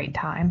at the right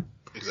time.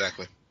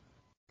 Exactly.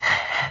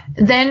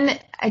 Then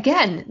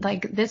again,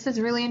 like, this is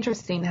really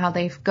interesting how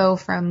they go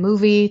from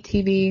movie,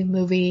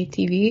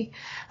 TV,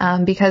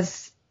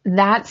 because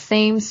that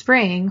same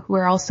spring,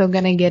 we're also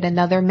going to get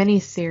another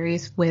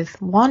mini-series with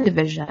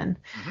WandaVision,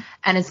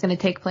 and it's going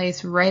to take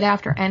place right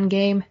after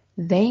Endgame.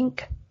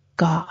 Thank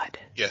God.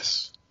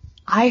 Yes.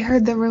 I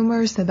heard the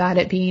rumors about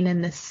it being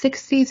in the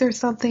 60s or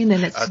something,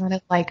 and it's kind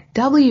of like,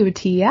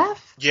 WTF?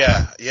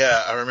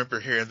 Yeah, I remember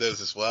hearing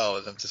those as well,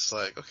 and I'm just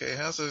like, okay,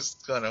 how's this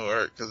going to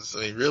work? Because, I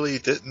mean, really,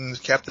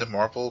 didn't Captain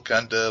Marvel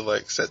kind of,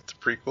 like, set the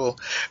prequel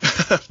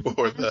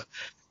for the...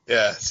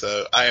 Yeah,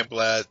 so I am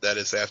glad that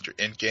it's after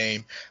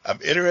Endgame.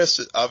 I'm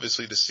interested,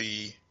 obviously, to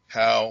see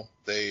how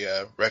they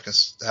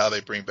how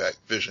they bring back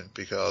Vision,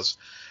 because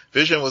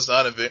Vision was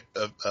not a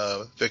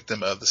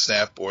victim of the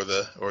snap or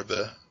the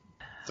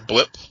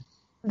blip.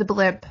 The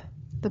blip.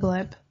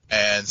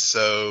 And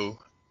so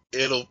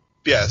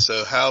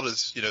so how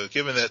does,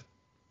 given that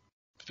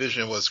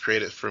Vision was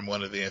created from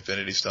one of the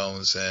Infinity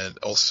Stones and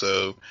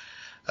also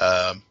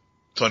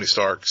Tony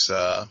Stark's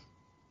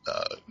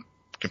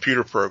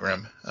computer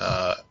program,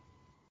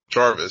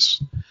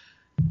 Jarvis,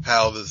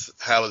 how does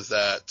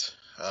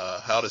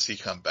he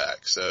come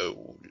back?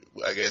 So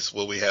I guess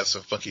will we have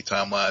some funky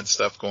timeline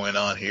stuff going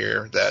on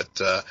here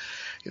that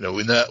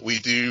we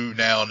do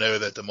now know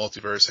that the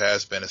multiverse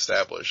has been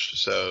established.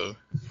 So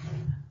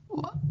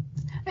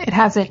it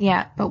hasn't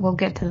yet, but we'll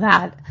get to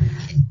that.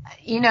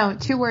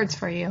 2 words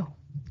for you: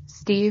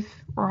 Steve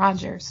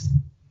Rogers.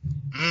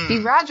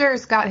 Steve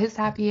Rogers got his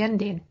happy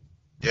ending.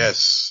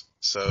 Yes.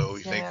 So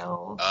we think,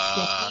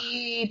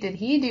 did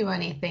he do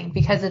anything?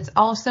 Because it's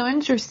also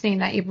interesting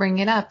that you bring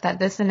it up, that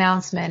this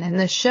announcement and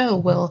this show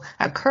will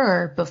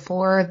occur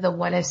before the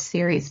What If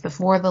series,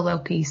 before the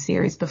Loki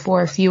series,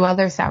 before a few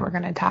others that we're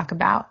going to talk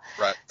about.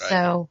 Right.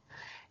 So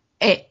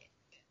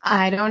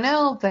I don't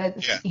know,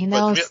 but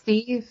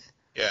Steve.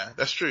 Yeah,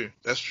 that's true.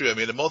 I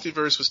mean, the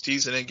multiverse was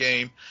teased in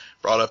Endgame,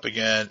 brought up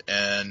again,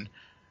 and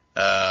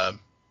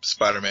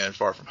Spider-Man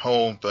Far From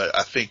Home, but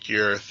I think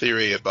your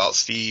theory about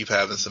Steve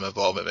having some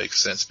involvement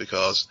makes sense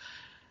because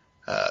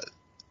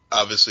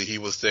obviously he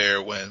was there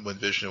when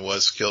Vision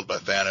was killed by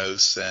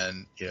Thanos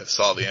and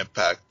saw the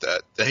impact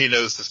that he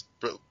knows this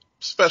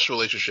special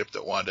relationship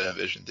that Wanda and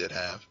Vision did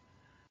have.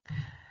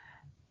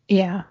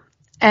 Yeah.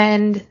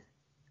 And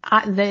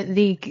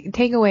the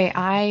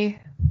takeaway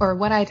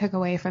what I took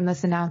away from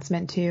this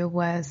announcement too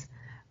was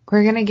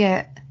we're going to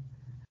get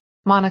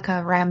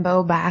Monica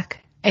Rambeau back.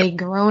 A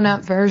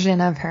grown-up version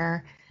of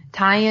her,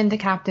 tie into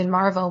Captain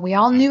Marvel. We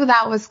all knew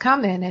that was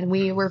coming, and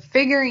we were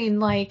figuring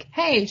like,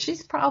 hey,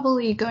 she's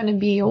probably going to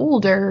be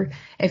older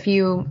if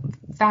you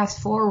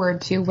fast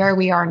forward to where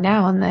we are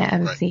now in the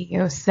MCU.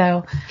 Right.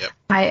 So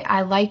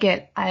I like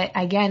it.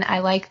 I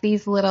like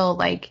these little,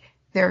 like,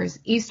 there's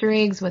Easter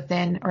eggs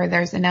within, or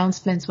there's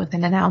announcements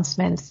within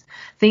announcements,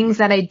 things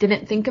that I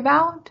didn't think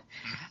about.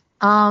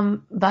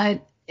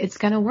 But it's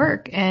going to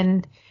work.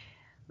 And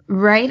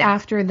right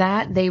after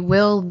that, they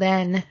will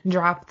then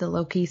drop the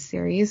Loki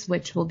series,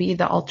 which will be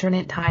the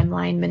alternate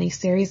timeline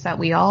miniseries that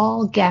we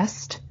all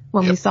guessed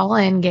when we saw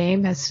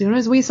Endgame. As soon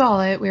as we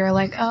saw it, we were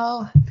like,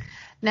 oh,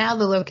 now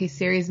the Loki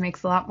series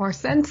makes a lot more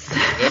sense.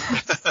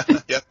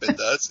 Yep, it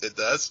does. It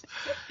does.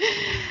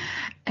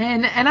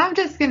 And I'm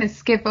just going to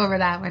skip over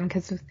that one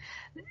because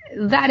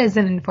that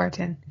isn't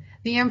important.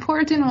 The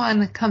important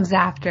one comes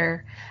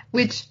after,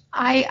 which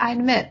I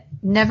admit,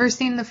 never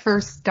seen the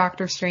first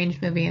Doctor Strange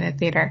movie in a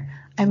theater.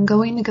 I'm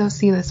going to go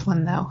see this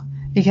one, though,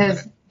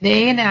 because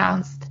they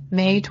announced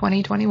May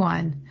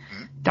 2021,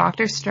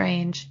 Doctor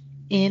Strange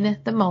in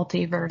the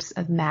Multiverse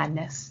of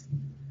Madness.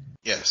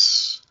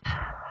 Yes.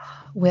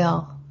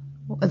 Will,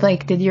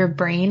 like, did your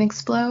brain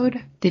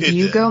explode? Did It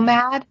you did. go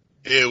mad?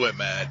 It went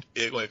mad.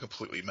 It went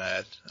completely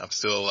mad. I'm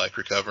still like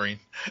recovering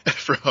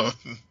from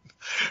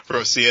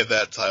seeing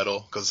that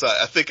title because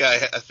I think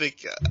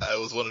I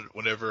was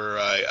whenever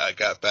I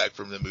got back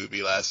from the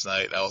movie last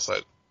night. I was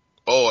like,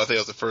 oh, I think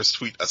it was the first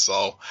tweet I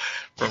saw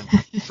from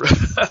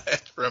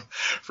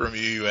from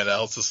you, and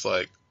I was just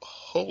like,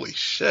 holy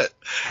shit.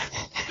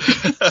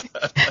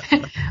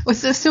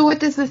 So what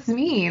does this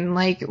mean?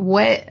 Like,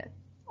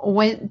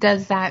 what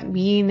does that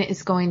mean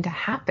is going to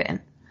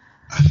happen?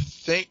 I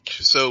think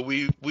so.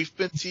 We've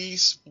been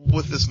teased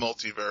with this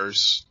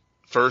multiverse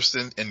first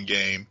in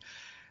game.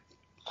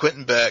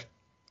 Quentin Beck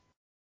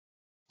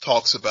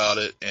talks about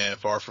it in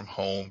Far From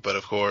Home, but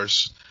of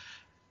course,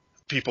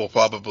 people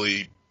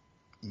probably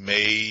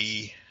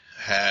may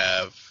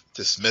have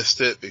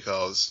dismissed it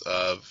because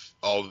of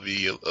all of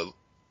the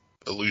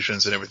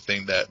illusions and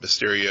everything that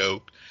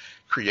Mysterio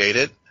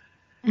created.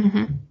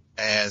 Mm-hmm.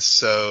 And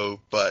so,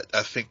 but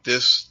I think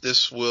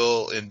this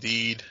will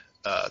indeed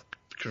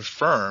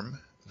confirm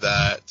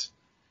that.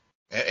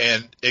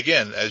 And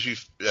again, as you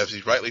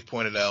rightly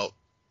pointed out,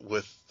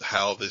 with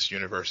how this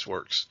universe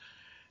works,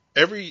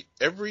 every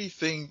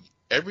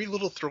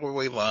little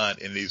throwaway line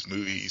in these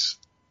movies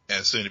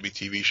and soon to be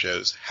TV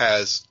shows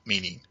has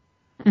meaning.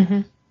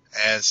 Mm-hmm.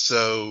 And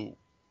so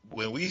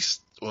when we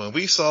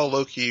saw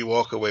Loki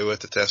walk away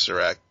with the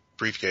Tesseract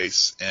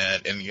briefcase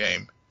and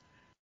Endgame,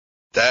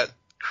 that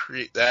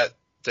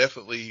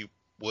definitely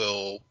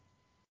will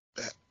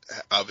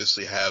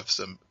obviously have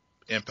some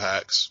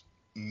impacts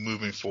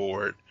moving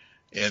forward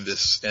in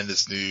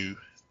this new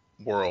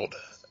world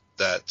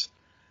that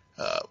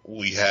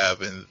we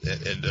have in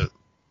the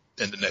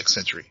next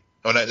century,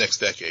 or not next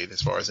decade,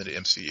 as far as in the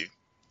MCU.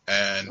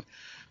 And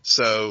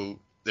so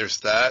there's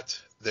that.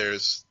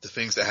 There's the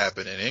things that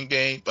happen in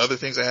Endgame, other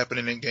things that happen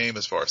in Endgame,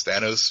 as far as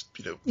Thanos,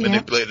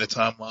 manipulating the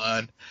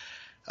timeline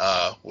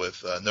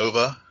with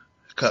Nova,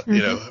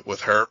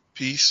 with her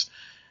piece.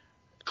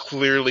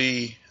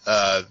 Clearly,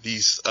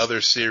 these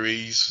other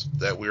series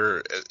that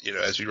we're,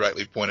 as you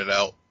rightly pointed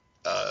out,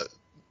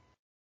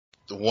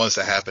 the ones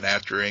that happen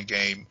after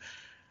Endgame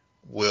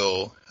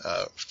will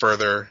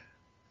further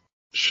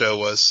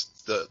show us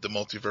the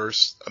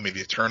multiverse. I mean,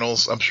 the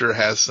Eternals, I'm sure,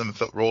 has some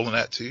role in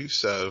that too.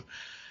 So,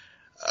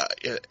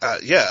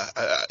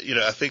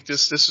 I think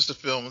this is the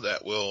film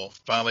that will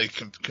finally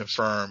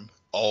confirm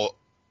all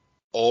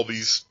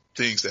these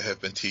things that have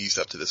been teased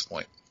up to this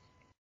point.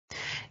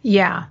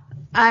 Yeah,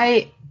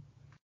 I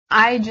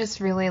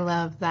just really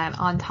love that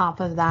on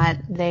top of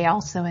that, they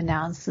also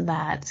announced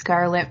that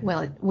Scarlet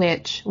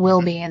Witch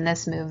will be in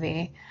this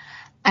movie.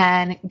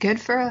 And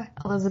good for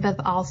Elizabeth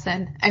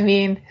Olsen. I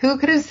mean, who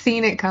could have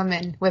seen it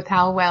coming with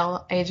how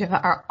well Age of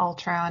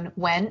Ultron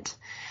went?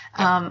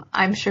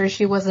 I'm sure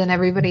she wasn't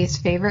everybody's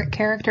favorite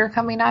character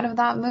coming out of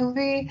that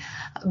movie,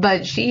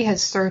 but she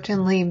has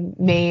certainly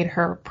made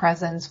her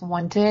presence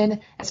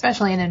wanted,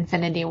 especially in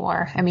Infinity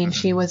War. I mean,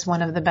 she was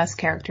one of the best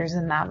characters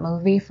in that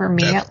movie, for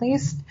me at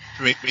least.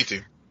 Me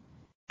too.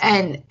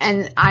 And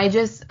I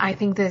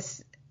think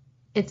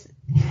it's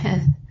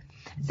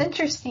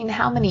interesting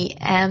how many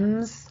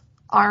M's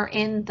are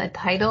in the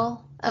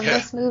title of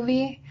this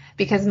movie,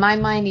 because my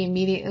mind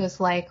immediately was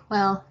like,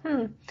 well,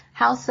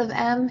 House of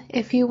M,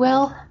 if you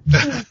will.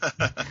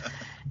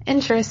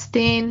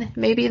 Interesting.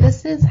 Maybe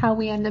this is how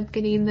we end up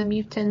getting the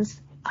mutants.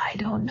 I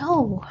don't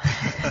know.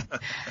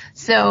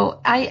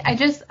 So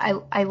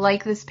I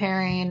like this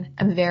pairing.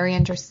 I'm very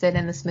interested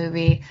in this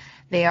movie.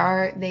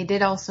 They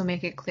did also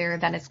make it clear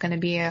that it's going to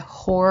be a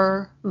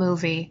horror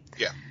movie.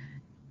 Yeah.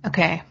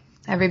 Okay.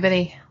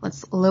 Everybody,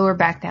 let's lower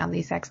back down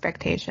these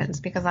expectations,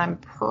 because I'm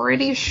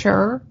pretty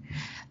sure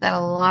that a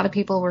lot of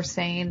people were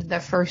saying the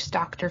first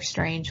Doctor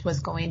Strange was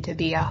going to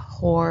be a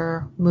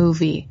horror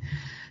movie.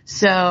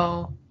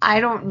 So I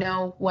don't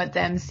know what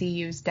the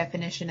MCU's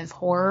definition of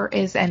horror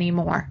is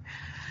anymore.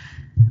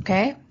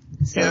 Okay?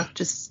 So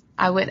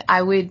I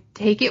would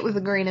take it with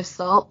a grain of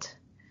salt,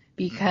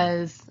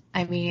 because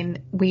I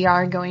mean, we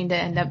are going to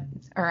end up,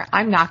 or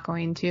I'm not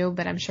going to,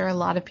 but I'm sure a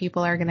lot of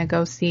people are going to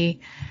go see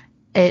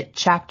It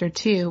Chapter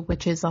 2,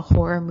 which is a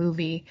horror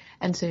movie.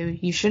 And so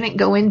you shouldn't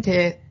go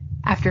into,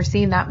 after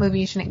seeing that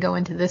movie, you shouldn't go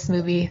into this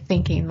movie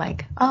thinking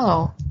like,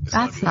 oh,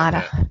 that's not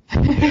a...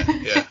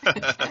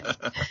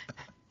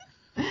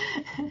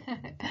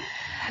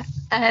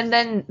 And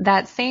then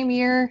that same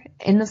year,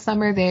 in the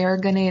summer, they are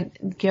going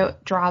to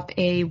drop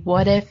a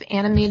What If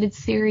animated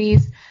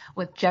series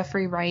with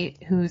Jeffrey Wright,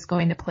 who's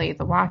going to play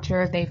the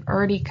Watcher. They've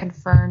already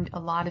confirmed a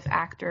lot of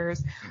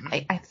actors.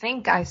 Mm-hmm. I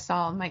think I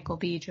saw Michael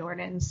B.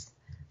 Jordan's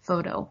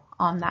photo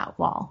on that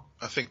wall.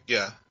 I think,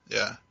 yeah.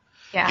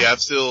 I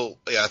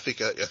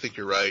think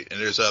you're right. And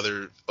there's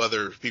other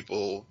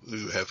people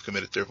who have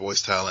committed their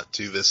voice talent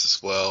to this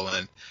as well.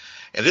 And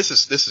this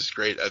is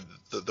great.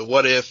 The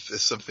What If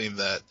is something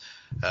that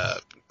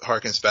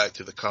harkens back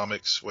to the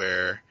comics,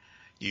 where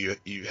you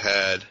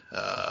had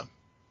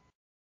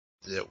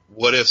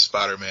what if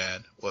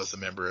Spider-Man was a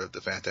member of the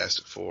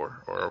Fantastic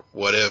Four, or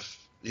what if,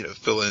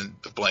 fill in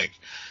the blank.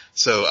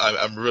 So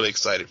I'm really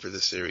excited for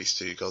this series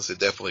too, because it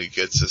definitely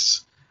gets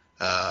us,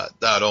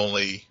 not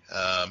only,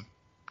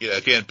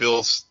 again,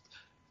 builds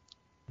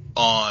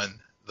on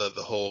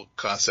the whole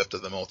concept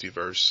of the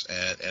multiverse,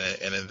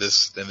 and in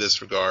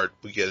this regard,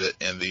 we get it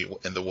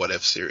in the What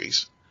If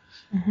series.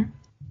 Mm-hmm.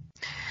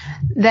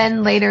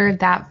 Then later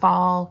that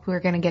fall,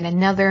 we're going to get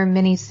another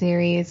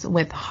miniseries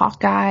with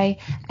Hawkeye,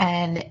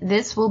 and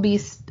this will be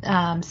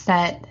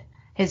set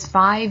his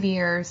 5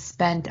 years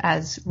spent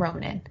as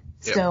Ronin.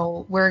 Yep.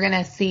 So we're going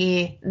to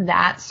see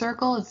that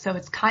circle. So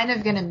it's kind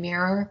of going to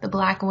mirror the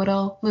Black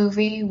Widow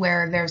movie,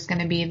 where there's going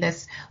to be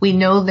this, we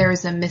know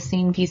there's a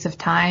missing piece of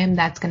time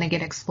that's going to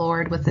get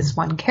explored with this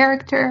one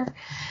character.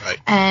 Right.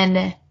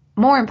 And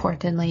more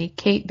importantly,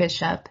 Kate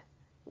Bishop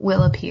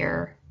will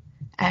appear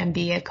and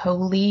be a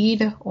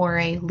co-lead or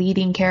a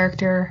leading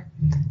character,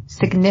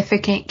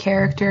 significant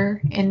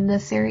character in the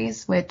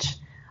series, which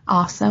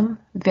awesome.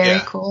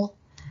 Very cool.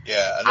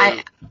 Yeah,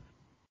 I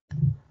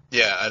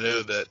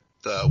know that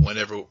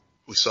whenever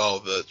we saw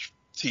the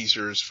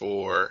teasers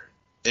for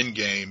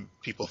Endgame,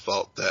 people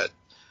thought that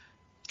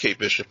Kate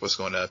Bishop was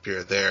going to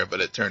appear there,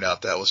 but it turned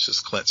out that was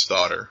just Clint's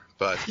daughter.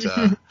 But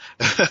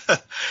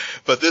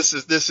but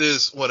this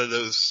is one of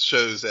those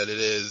shows that it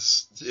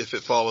is, if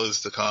it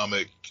follows the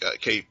comic,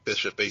 Kate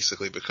Bishop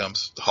basically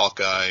becomes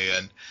Hawkeye,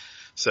 and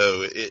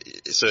so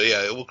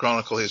it will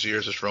chronicle his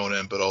years as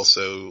Ronin, but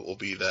also will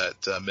be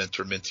that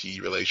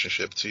mentor-mentee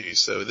relationship too.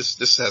 So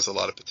this has a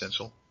lot of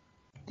potential.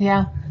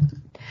 Yeah.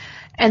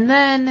 And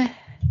then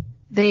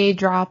they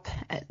drop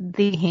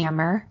the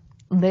hammer,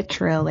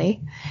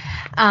 literally,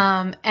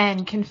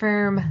 and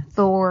confirm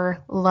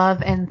Thor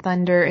Love and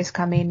Thunder is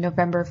coming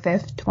November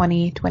 5th,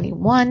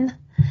 2021.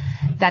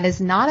 That is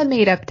not a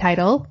made-up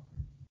title,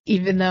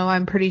 even though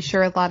I'm pretty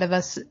sure a lot of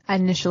us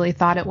initially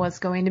thought it was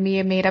going to be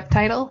a made-up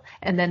title,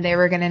 and then they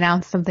were going to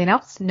announce something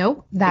else.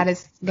 Nope, that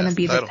is going to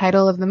be the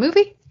title of the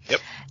movie. Yep.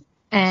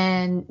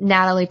 And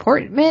Natalie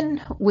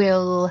Portman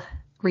will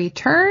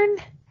return,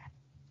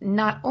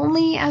 not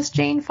only as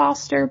Jane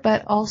Foster,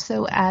 but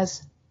also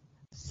as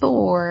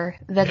Thor,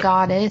 the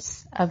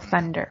goddess of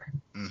thunder.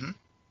 Mm-hmm.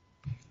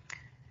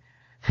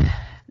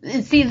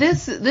 See,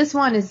 this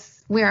one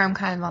is where I'm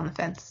kind of on the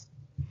fence.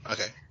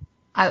 Okay.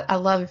 I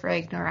love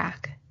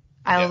Ragnarok.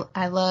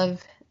 I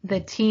love the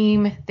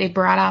team. They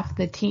brought out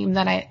the team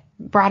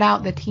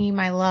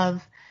I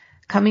love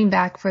coming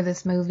back for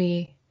this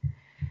movie.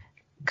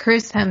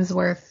 Chris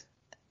Hemsworth,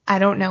 I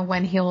don't know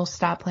when he'll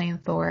stop playing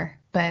Thor,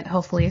 but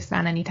hopefully it's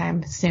not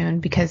anytime soon,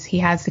 because he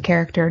has the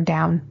character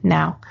down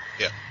now.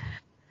 Yeah.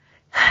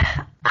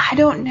 I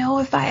don't know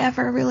if I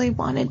ever really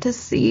wanted to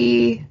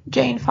see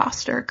Jane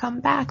Foster come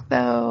back,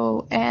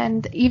 though.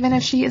 And even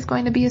if she is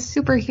going to be a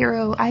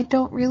superhero, I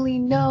don't really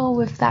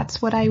know if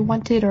that's what I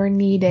wanted or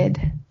needed.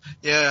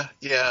 Yeah.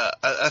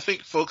 I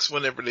think folks,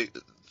 whenever they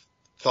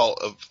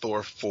thought of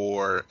Thor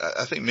 4,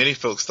 I think many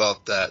folks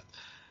thought that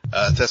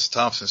Tessa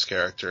Thompson's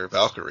character,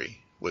 Valkyrie,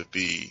 would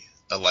be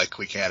a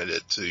likely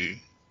candidate to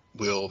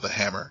wield the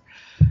hammer.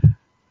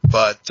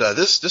 But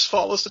this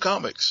follows the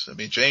comics. I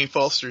mean, Jane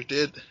Foster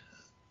did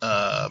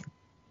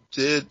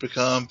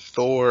become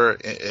Thor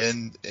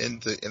in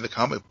the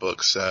comic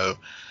book. So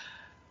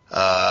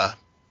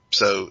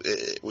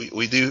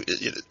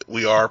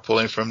we are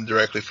pulling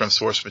directly from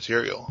source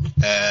material.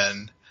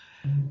 And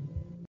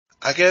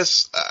I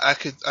guess I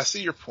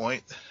see your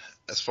point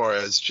as far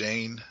as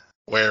Jane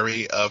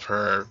wary of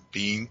her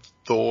being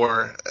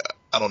Thor.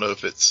 I don't know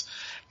if it's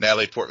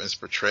Natalie Portman's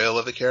portrayal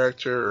of the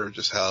character or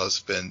just how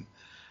the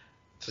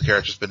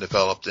character's been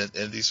developed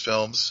in these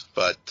films,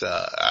 but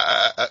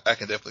I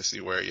can definitely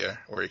see where you're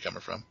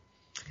coming from.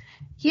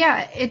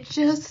 Yeah,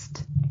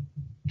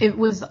 it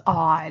was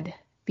odd,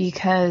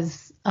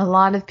 because a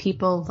lot of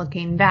people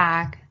looking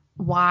back,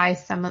 why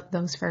some of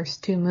those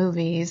first two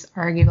movies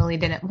arguably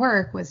didn't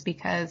work was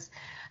because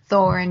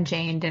Thor and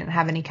Jane didn't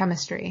have any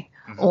chemistry,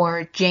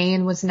 or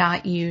Jane was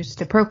not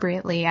used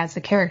appropriately as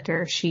a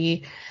character.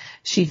 She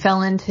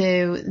fell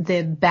into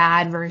the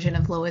bad version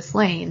of Lois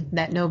Lane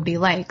that nobody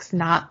likes,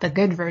 not the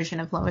good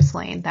version of Lois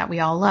Lane that we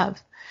all love.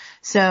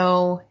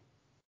 So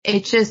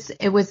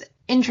it was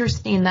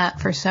interesting that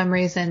for some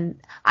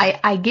reason,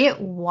 I get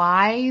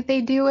why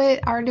they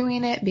are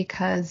doing it,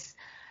 because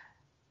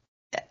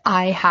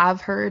I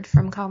have heard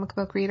from comic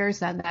book readers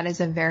that is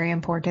a very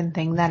important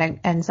thing that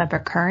ends up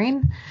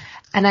occurring.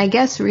 And I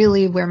guess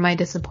really where my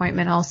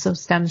disappointment also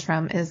stems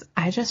from is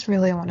I just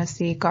really want to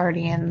see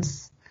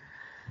Guardians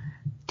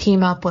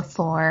team up with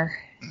Thor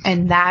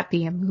and that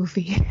be a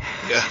movie.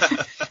 Yeah.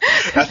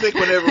 I think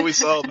whenever we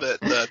saw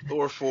that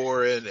Thor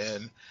 4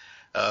 and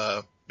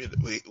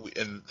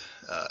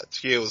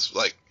Tia was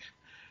like,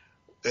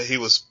 he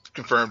was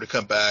confirmed to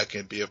come back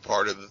and be a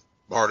part of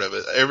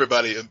it.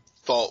 Everybody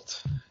thought,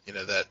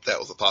 that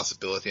was a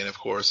possibility. And of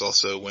course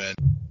also when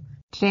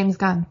James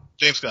Gunn,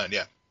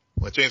 yeah.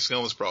 When James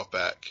Gunn was brought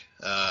back,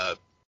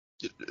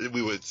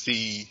 we would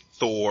see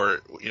Thor,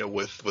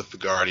 with the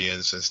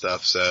Guardians and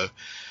stuff. So,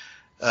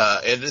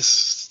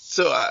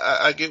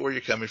 I get where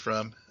you're coming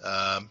from.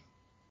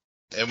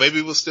 And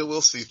maybe will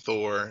see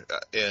Thor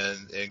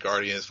in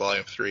Guardians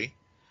Volume 3.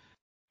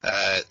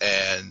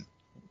 And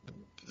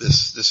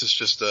this is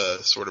just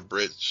a sort of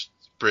bridge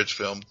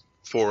film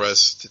for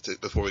us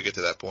before we get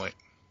to that point.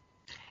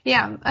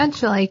 Yeah,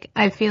 actually,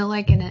 I feel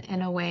like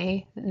in a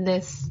way,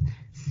 this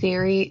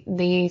series,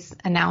 these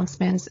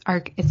announcements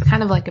it's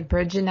kind of like a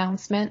bridge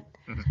announcement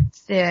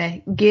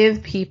to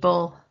give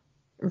people,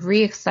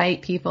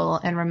 re-excite people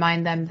and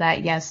remind them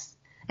that yes,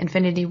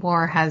 Infinity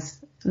War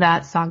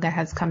that saga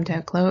has come to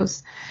a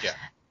close. Yeah.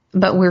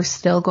 But we're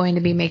still going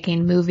to be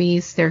making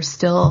movies. There's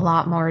still a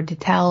lot more to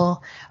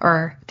tell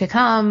or to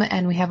come,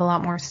 and we have a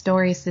lot more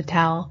stories to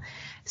tell.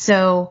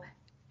 So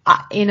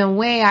in a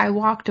way, I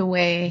walked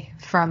away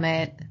from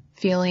it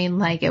feeling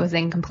like it was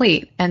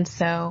incomplete. And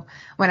so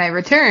when I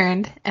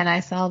returned and I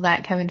saw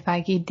that Kevin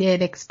Feige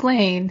did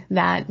explain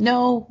that,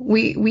 no,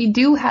 we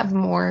do have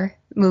more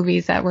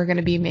movies that we're going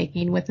to be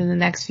making within the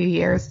next few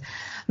years,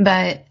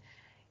 but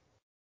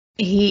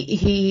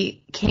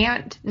he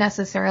can't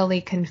necessarily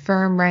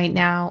confirm right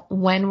now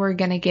when we're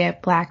going to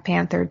get Black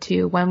Panther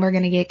 2, when we're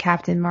going to get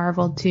Captain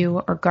Marvel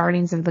 2 or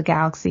Guardians of the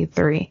Galaxy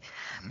 3.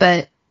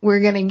 But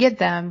we're going to get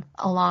them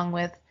along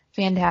with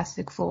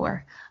Fantastic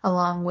Four,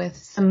 along with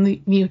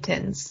some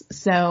mutants.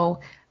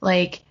 So,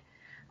 like,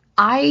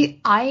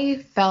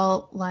 I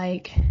felt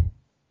like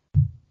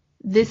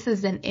this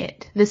isn't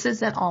it. This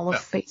isn't all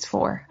of Phase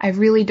 4. I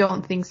really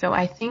don't think so.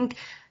 I think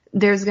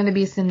there's going to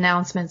be some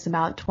announcements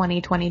about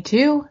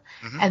 2022,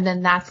 and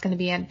then that's going to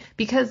be in,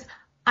 because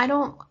I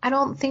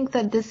don't think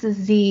that this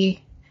is the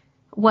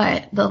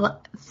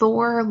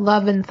Thor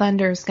Love and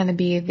Thunder is going to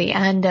be the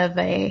end of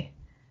a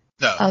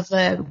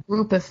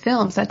group of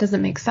films. That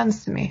doesn't make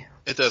sense to me.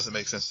 It doesn't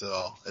make sense at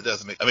all.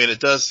 It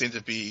does seem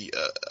to be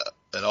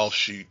an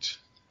offshoot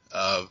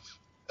of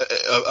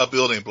a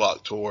building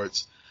block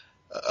towards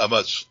a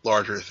much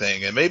larger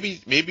thing. And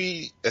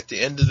maybe at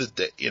the end of the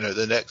day,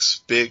 the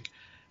next big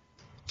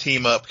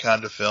team up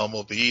kind of film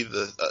will be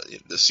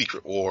the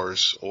Secret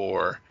Wars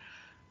or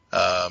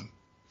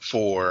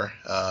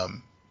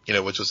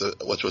which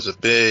was a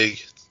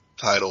big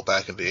title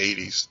back in the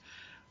 80s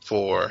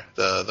for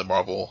the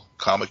Marvel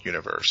comic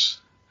universe.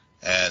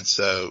 And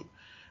so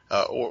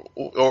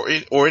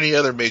or any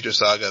other major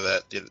saga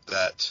that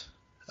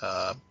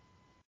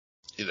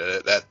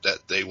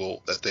they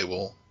will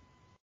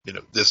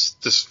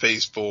this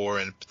Phase 4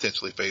 and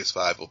potentially Phase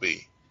 5 will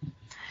be.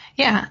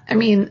 Yeah, I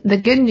mean, the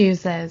good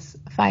news is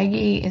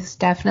Feige is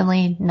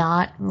definitely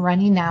not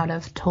running out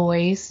of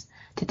toys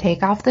to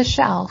take off the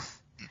shelf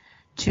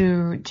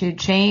to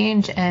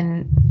change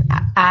and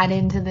add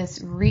into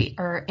this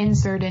or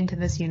insert into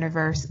this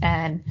universe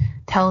and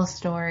tell a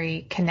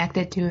story, connect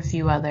it to a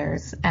few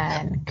others,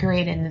 and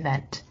create an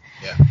event.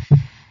 Yeah.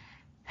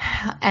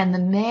 And the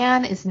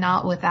man is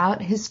not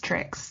without his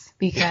tricks,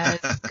 because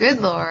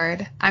good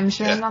Lord, I'm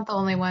sure I'm not the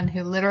only one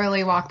who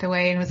literally walked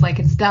away and was like,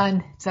 it's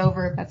done, it's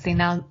over, that's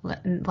the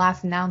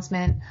last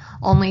announcement,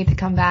 only to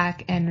come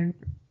back and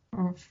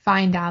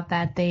find out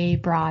that they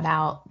brought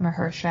out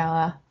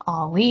Mahershala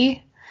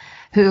Ali,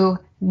 who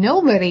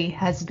nobody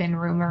has been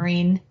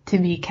rumoring to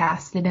be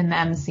casted in the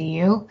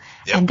MCU.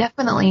 Yep. And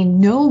definitely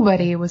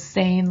nobody was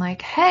saying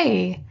like,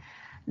 hey,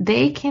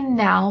 they can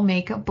now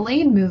make a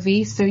Blade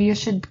movie, so you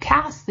should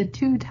cast the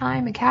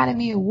 2-time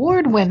Academy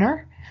Award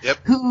winner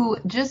who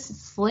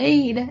just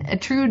slayed a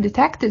True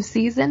Detective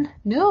season.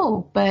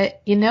 No,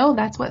 but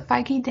that's what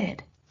Feige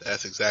did.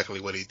 That's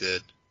exactly what he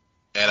did.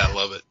 And I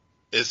love it.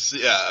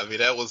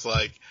 That was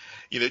like,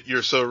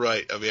 you're so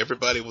right. I mean,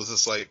 everybody was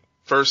just like,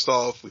 first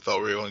off, we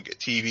thought we were going to get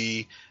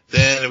TV.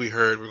 Then we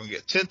heard we were going to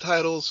get 10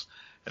 titles,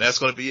 and that's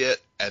going to be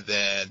it. And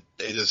then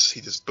he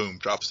just boom,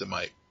 drops the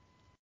mic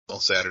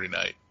on Saturday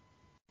night.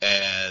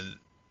 And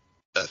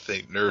I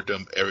think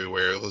nerddom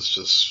everywhere. It was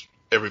just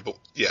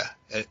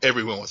and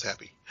everyone was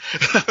happy.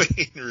 I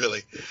mean,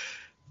 really.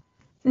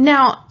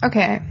 Now,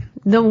 okay,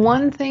 the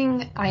one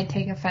thing I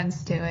take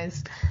offense to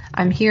is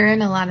I'm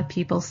hearing a lot of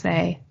people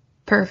say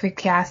perfect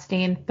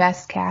casting,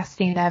 best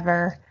casting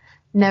ever,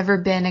 never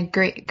been a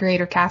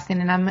greater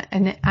casting, and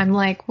I'm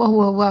like,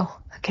 whoa,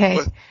 okay,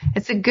 what?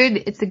 It's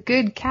a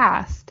good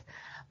cast,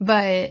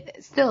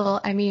 but still,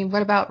 I mean,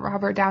 what about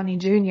Robert Downey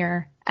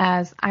Jr.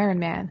 as Iron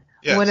Man?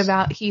 Yes. What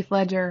about Heath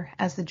Ledger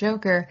as the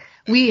Joker?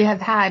 We have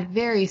had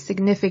very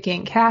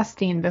significant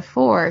casting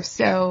before,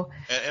 so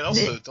and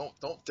also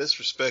don't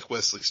disrespect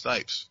Wesley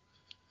Snipes.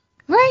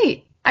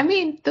 Right. I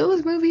mean,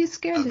 those movies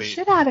scared the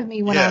shit out of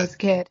me when I was a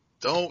kid.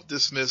 Don't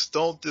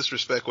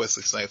disrespect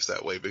Wesley Snipes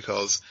that way,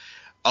 because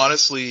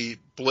honestly,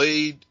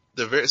 Blade,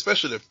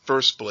 especially the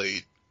first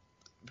Blade,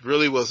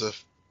 really was a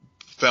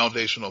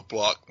foundational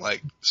block,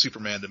 like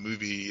Superman the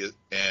movie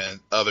and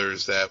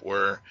others that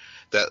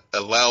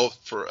allow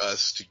for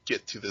us to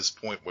get to this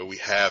point where we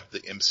have the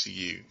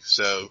MCU.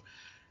 So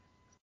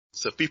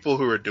people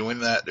who are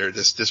doing that, they're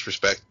just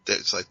disrespect.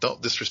 It's like, don't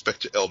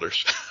disrespect your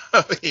elders.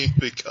 I mean,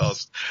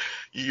 because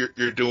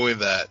you're doing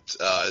that,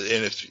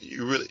 and if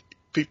you really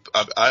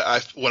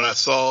when I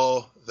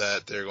saw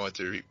that they're going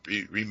to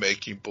be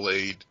remaking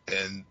Blade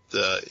in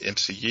the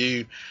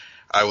MCU,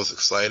 I was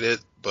excited,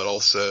 but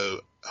also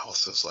I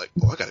was like,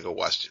 oh, I got to go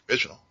watch the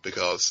original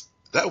because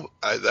that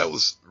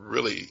was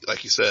really,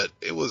 like you said,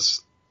 it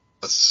was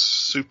a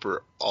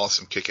super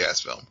awesome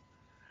kick-ass film.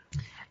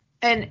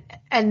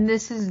 And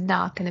this is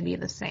not going to be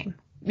the same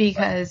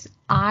because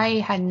I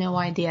had no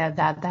idea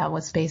that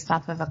was based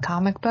off of a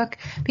comic book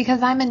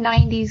because I'm a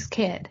 90s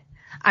kid.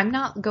 I'm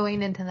not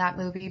going into that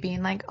movie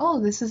being like,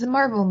 oh, this is a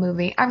Marvel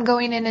movie. I'm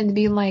going in and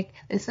being like,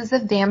 this is a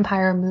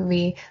vampire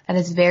movie that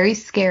is very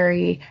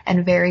scary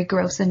and very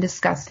gross and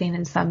disgusting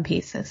in some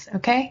pieces.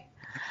 Okay?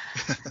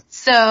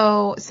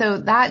 So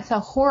that's a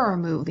horror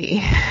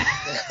movie.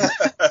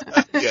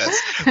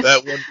 Yes,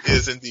 that one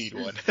is indeed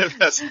one.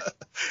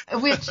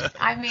 Which,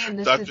 I mean,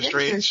 this Doctor is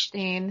Strange.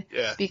 interesting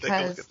because take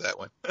a look at that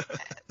one.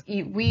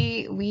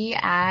 we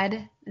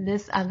add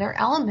this other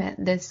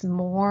element, this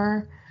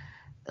more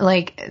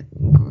like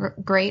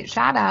great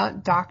shout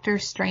out Doctor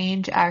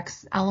Strange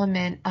X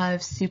element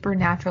of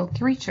supernatural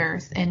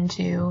creatures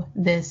into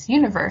this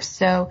universe.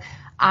 So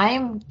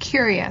I'm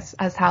curious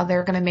as how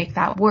they're going to make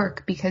that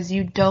work because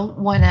you don't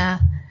want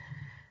to,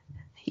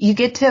 you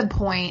get to a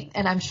point,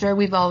 and I'm sure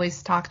we've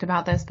always talked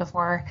about this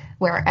before,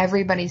 where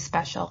everybody's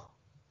special.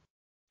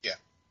 Yeah.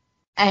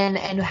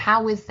 And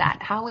how is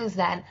that? How is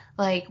that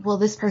like, well,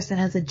 this person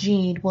has a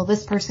gene. Well,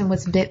 this person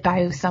was bit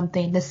by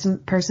something. This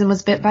person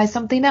was bit by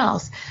something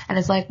else. And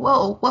it's like,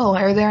 whoa,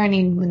 are there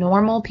any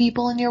normal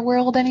people in your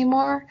world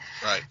anymore?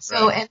 Right.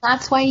 So, and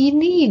that's why you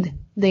need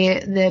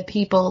the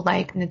people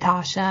like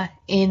Natasha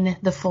in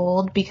the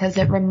fold because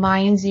it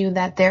reminds you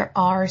that there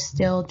are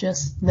still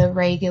just the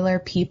regular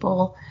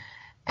people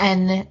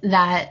and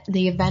that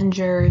the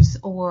Avengers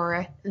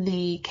or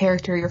the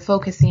character you're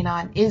focusing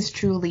on is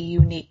truly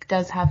unique,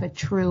 does have a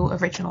true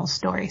original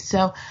story.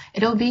 So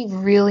it'll be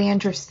really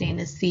interesting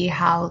to see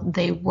how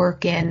they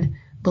work in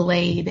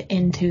Blade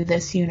into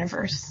this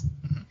universe.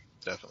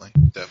 Definitely.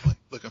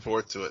 Looking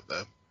forward to it,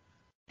 though.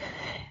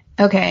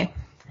 Okay,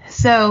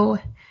 so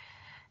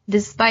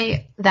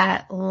despite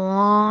that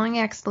long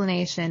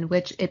explanation,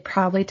 which it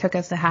probably took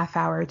us a half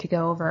hour to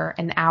go over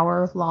an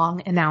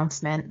hour-long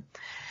announcement,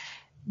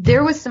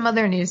 there was some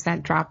other news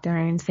that dropped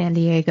during San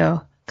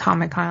Diego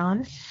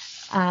Comic-Con.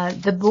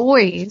 The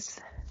Boys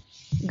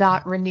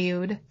got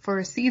renewed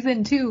for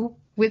season 2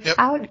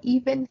 without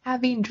even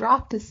having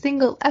dropped a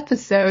single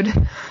episode.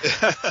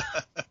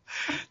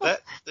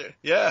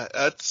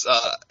 That's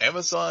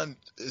Amazon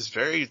is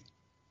very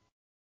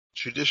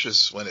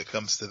judicious when it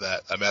comes to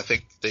that. I mean, I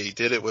think they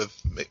did it with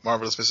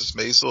Marvelous Mrs.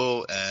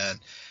 Maisel and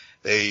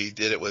they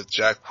did it with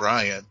Jack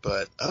Bryant,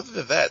 but other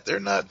than that,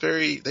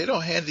 they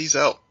don't hand these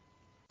out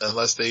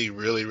unless they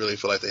really, really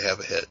feel like they have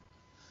a hit.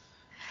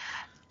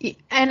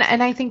 And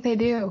I think they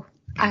do.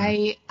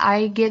 Mm-hmm.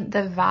 I get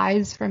the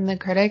vibes from the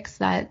critics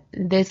that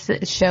this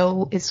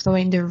show is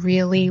going to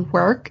really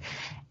work.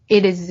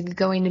 It is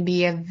going to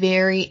be a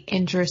very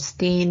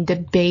interesting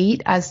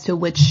debate as to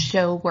which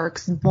show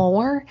works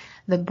more,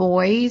 The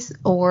Boys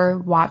or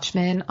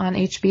Watchmen on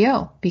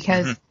HBO,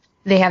 because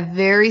they have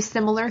very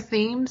similar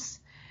themes,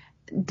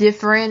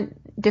 different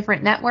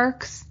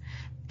networks,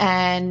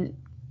 and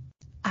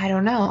I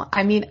don't know.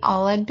 I mean,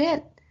 I'll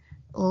admit,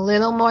 a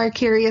little more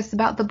curious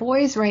about The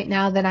Boys right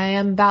now than I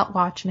am about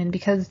Watchmen,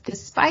 because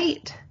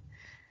despite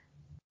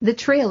the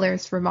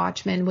trailers for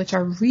Watchmen, which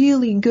are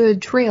really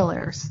good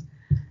trailers,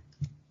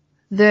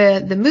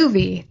 the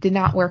movie did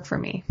not work for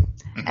me.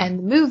 Mm-hmm. And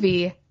the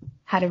movie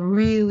had a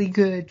really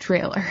good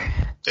trailer.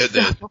 It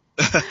did.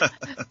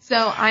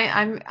 So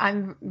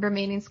I'm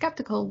remaining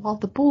skeptical. While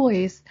The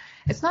Boys,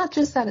 it's not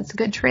just that it's a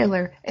good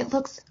trailer. It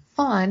looks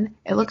fun.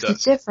 It looks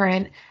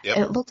different. Yep.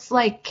 It looks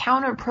like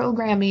counter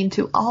programming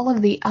to all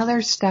of the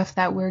other stuff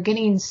that we're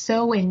getting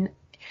so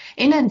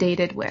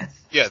inundated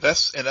with. Yeah,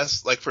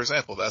 that's like, for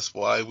example, that's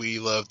why we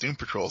love Doom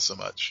Patrol so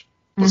much.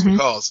 Was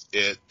because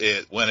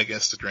it went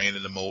against the grain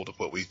and the mold of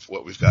what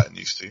we've gotten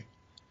used to.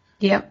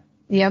 Yep.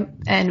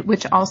 And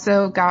which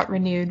also got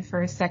renewed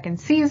for a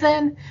second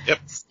season. Yep.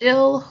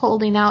 Still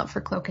holding out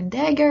for Cloak and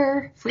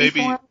Dagger.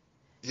 Freeform.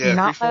 Yeah,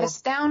 not let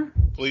us down.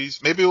 Please.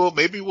 Maybe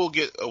we'll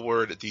get a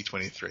word at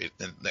D23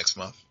 next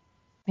month.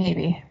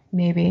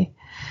 Maybe.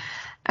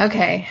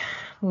 Okay.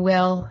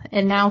 Well,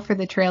 and now for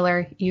the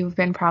trailer you've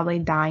been probably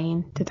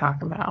dying to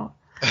talk about.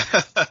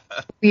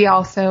 We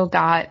also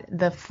got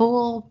the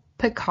full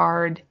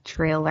Picard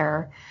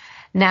trailer.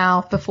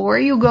 Now, before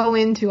you go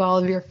into all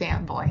of your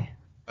fanboy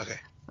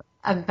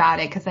about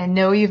it, because I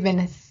know you've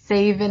been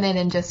saving it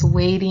and just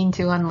waiting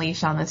to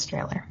unleash on this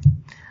trailer.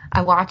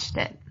 I watched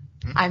it.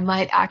 I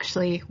might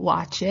actually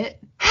watch it.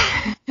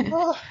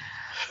 But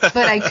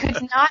I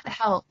could not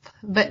help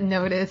but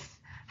notice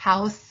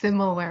how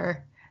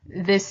similar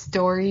this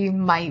story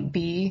might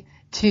be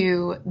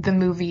to the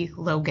movie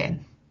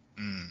Logan.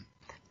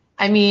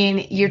 I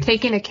mean, you're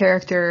taking a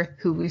character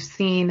who we've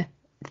seen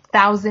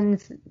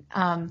thousands,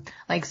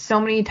 like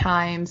so many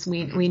times.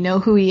 We know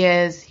who he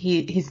is.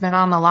 He's been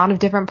on a lot of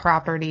different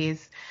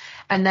properties.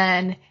 And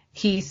then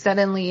he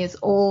suddenly is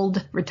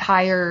old,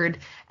 retired,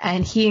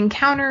 and he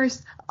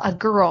encounters a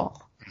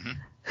girl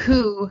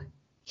who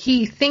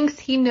he thinks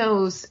he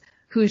knows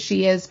who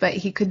she is, but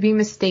he could be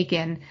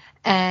mistaken.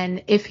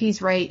 And if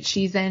he's right,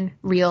 she's in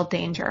real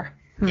danger.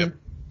 Yep.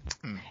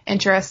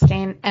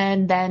 Interesting.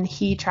 And then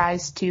he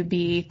tries to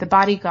be the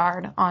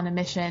bodyguard on a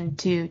mission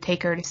to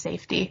take her to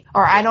safety.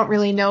 Or I don't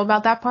really know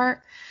about that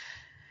part.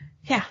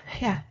 Yeah.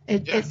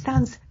 It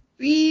sounds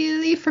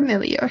really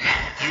familiar.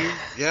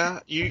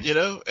 You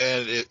know,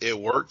 and it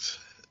worked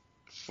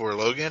for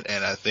Logan,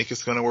 and I think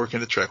it's going to work in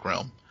the Trek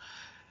realm.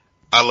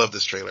 I love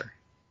this trailer.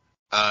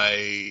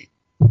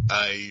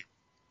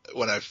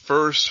 When I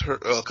first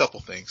heard, a couple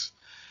things.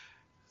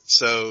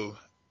 So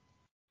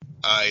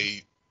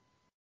I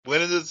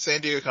went into the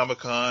San Diego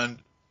Comic-Con.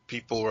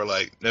 People were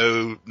like,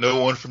 no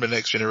one from the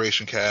Next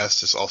Generation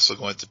cast is also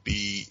going to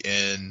be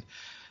in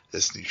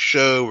this new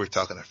show. We're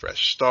talking a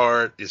fresh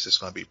start. Is this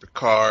going to be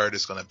Picard?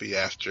 It's going to be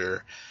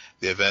after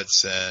the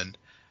events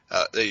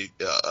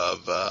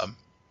of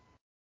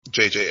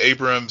J.J.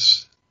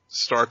 Abrams'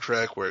 Star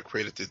Trek, where it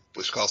created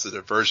which caused the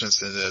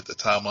divergence in the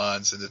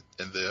timelines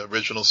in the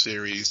original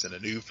series and the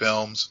new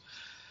films.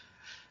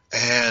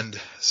 And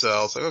so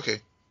I was like,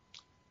 okay.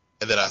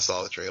 And then I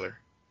saw the trailer.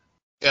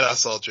 And I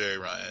saw Jerry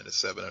Ryan at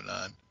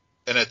 709.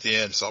 And at the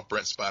end, saw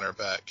Brent Spiner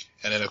back.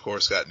 And then, of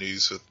course, got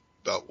news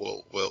about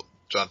Will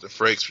Jonathan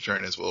Frakes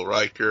returning as Will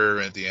Riker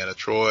and Deanna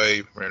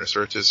Troi, Marina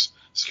Sirtis'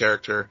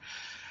 character.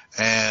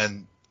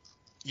 And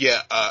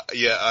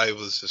I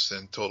was just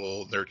in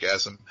total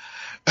nerdgasm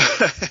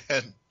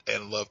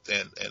and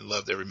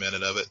loved every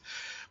minute of it.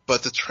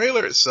 But the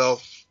trailer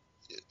itself,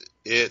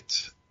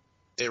 it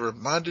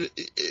reminded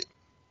it.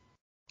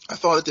 I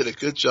thought it did a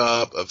good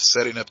job of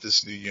setting up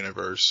this new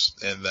universe,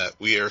 and that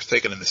we are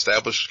taking an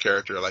established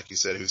character, like you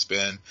said, who's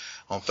been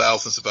on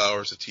thousands of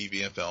hours of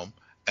TV and film,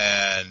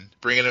 and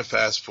bringing it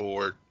fast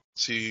forward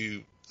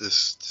to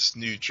this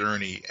new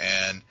journey.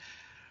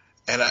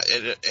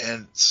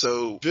 And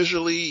so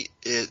visually,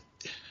 it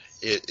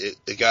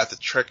got the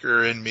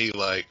Trekker in me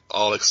like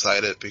all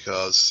excited,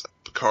 because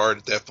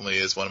Picard definitely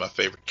is one of my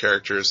favorite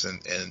characters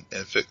in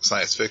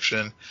science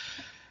fiction.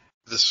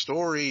 The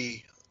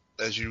story,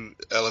 as you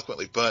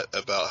eloquently put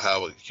about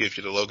how it gives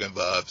you the Logan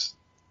vibes,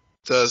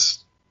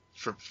 does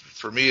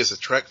for me as a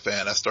Trek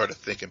fan. I started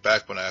thinking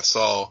back when I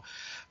saw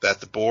that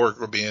the Borg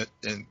were being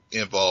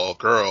involved,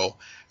 girl,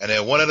 and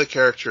then one other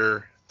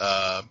character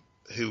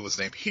who was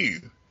named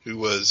Hugh, who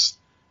was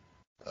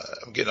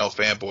I'm getting all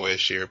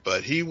fanboyish here,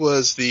 but he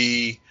was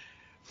the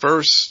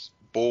first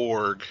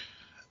Borg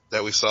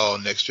that we saw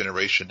in Next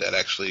Generation that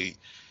actually,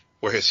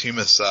 where his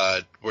human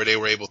side, where they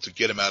were able to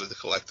get him out of the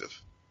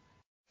collective.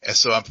 And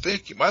so I'm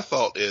thinking, my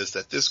thought is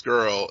that this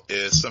girl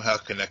is somehow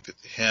connected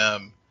to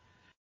him,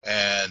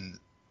 and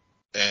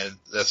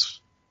that's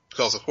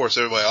because, of course,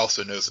 everybody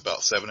also knows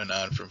about 7 and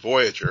 9 from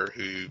Voyager,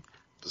 who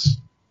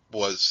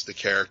was the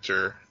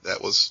character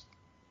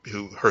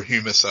who her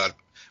human side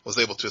was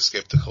able to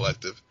escape the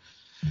collective.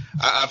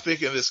 I'm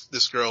thinking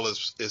this girl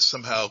is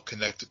somehow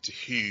connected to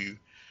Hugh,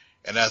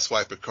 and that's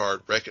why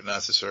Picard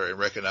recognizes her and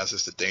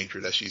recognizes the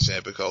danger that she's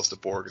in, because the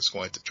Borg is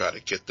going to try to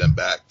get them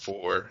back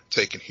for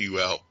taking Hugh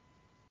out,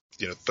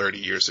 30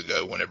 years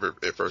ago, whenever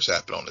it first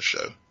happened on the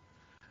show.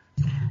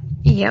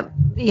 Yep.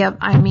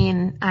 I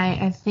mean,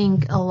 I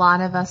think a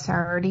lot of us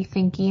are already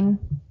thinking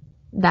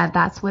that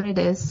that's what it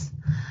is.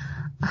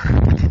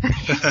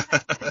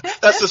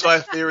 That's just my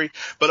theory.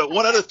 But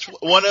one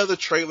other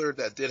trailer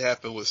that did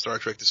happen with Star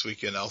Trek this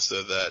weekend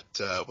also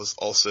that was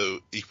also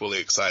equally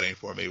exciting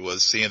for me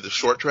was seeing the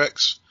short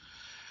treks.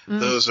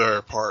 Those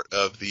are part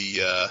of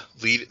the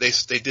lead.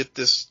 They did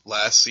this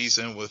last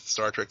season with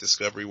Star Trek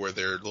Discovery, where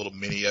they're little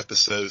mini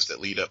episodes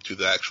that lead up to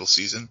the actual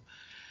season.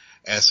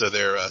 And so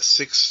there are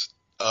 6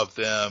 of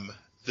them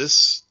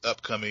this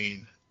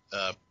upcoming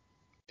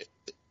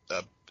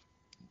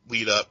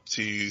lead up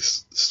to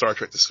Star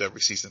Trek Discovery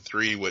Season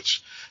 3,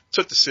 which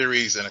took the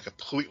series in a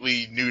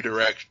completely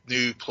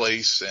new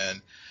place,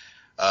 and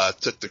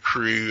took the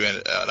crew,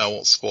 and I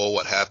won't spoil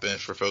what happened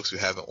for folks who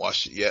haven't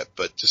watched it yet,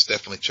 but just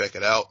definitely check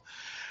it out.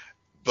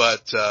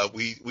 But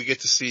we get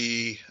to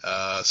see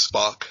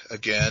Spock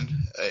again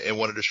in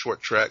one of the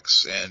short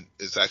treks, and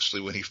it's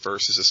actually when he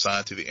first is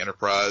assigned to the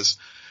Enterprise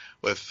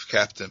with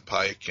Captain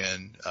Pike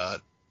and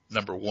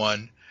Number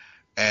 1.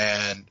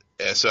 And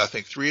so I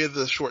think 3 of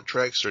the short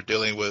treks are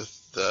dealing with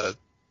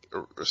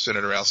are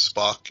centered around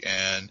Spock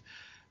and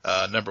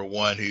Number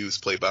 1, who's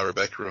played by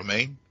Rebecca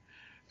Romijn.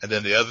 And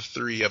then the other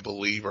 3, I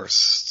believe, are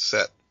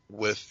set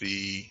with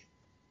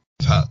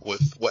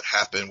what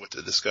happened with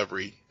the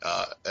Discovery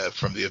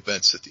from the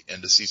events at the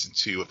end of season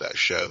 2 of that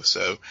show.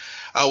 So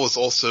I was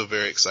also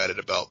very excited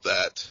about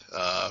that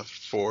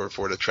for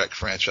the Trek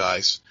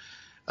franchise,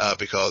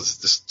 because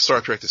the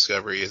Star Trek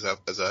Discovery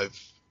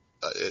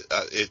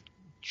it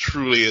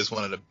truly was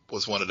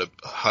one of the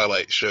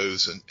highlight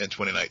shows in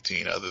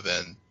 2019, other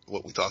than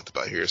what we talked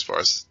about here as far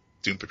as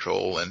Doom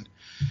Patrol and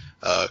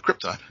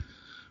Krypton.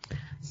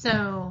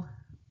 So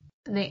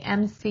the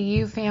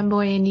MCU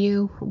fanboy in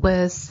you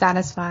was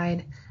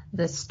satisfied.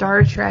 The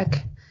Star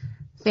Trek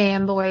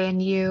fanboy in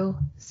you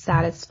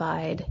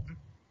satisfied.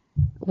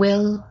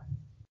 Will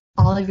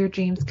all of your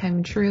dreams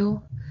come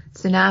true?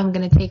 So now I'm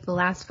going to take the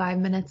last 5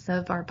 minutes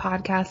of our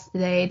podcast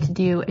today to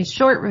do a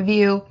short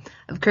review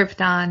of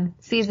Krypton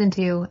Season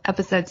 2,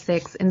 Episode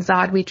 6, In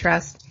Zod We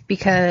Trust,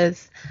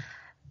 because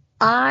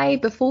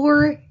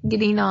before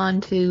getting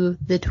on to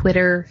the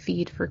Twitter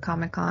feed for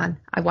Comic-Con,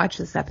 I watched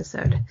this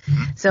episode.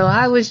 So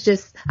I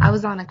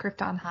was on a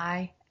Krypton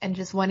high and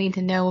just wanting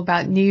to know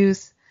about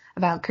news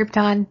about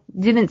Krypton.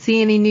 Didn't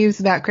see any news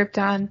about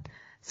Krypton,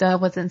 so I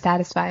wasn't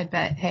satisfied,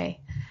 but hey,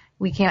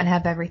 we can't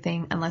have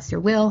everything unless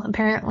you're Will,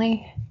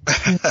 apparently.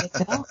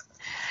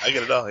 I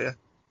get it all, yeah.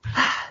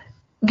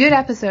 Good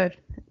episode.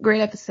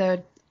 Great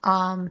episode.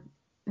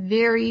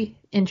 Very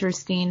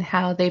interesting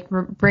how they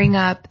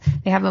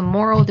they have a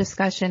moral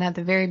discussion at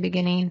the very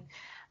beginning.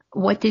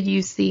 What did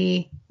you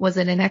see? Was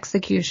it an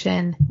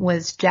execution?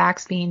 Was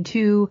Jax being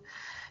too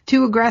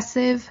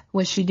aggressive?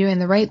 Was she doing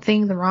the right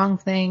thing, the wrong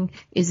thing?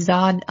 Is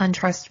Zod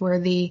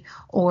untrustworthy?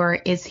 Or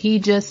is he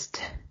just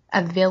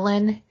a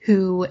villain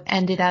who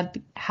ended up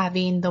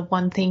having the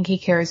one thing he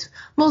cares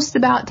most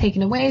about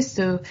taken away?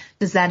 So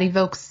does that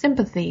evoke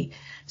sympathy?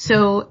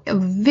 So a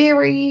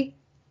very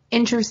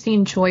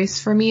interesting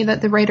choice for me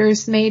that the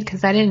writers made,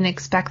 because I didn't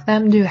expect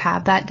them to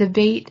have that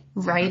debate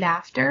right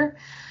after.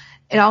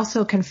 It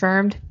also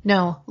confirmed,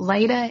 no,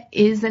 Lyta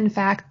is in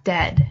fact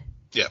dead.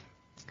 Yeah.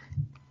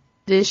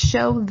 This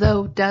show,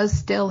 though, does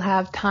still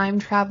have time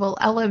travel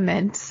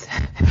elements.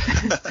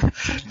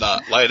 Nah,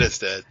 Lyta's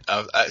dead.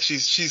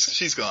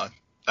 She's gone.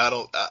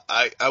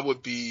 I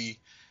would be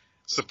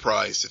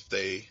surprised if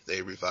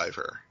they revive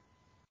her.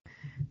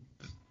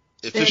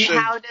 Then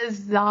how does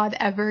Zod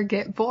ever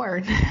get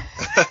born?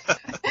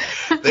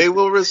 They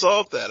will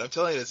resolve that. I'm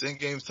telling you, it's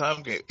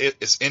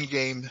it's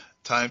in-game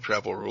time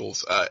travel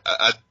rules.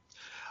 I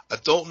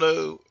don't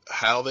know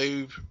how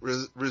they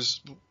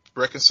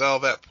reconcile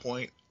that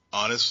point.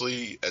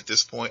 Honestly, at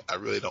this point, I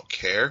really don't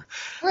care.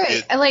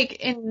 Right.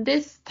 Like, in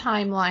this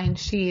timeline,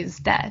 she's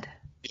dead.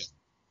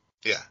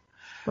 Yeah.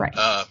 Right.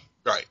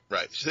 Right.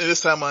 In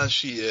this timeline,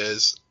 she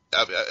is.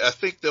 I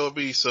think there will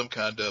be some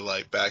kind of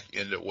like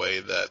back-ended way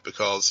that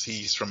because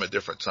he's from a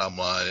different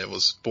timeline and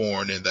was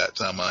born in that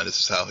timeline, this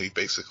is how he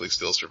basically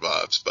still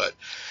survives. But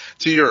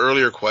to your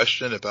earlier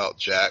question about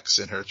Jax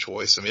and her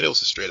choice, I mean, it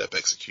was a straight-up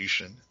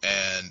execution,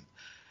 and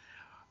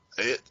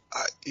I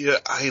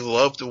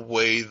love the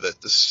way that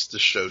the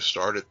show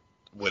started.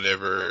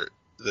 Whenever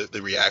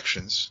the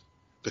reactions,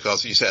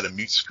 because you just had a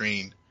mute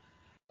screen,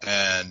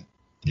 and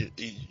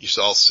you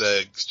saw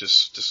Seg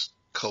just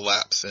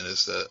collapse in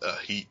as a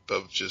heap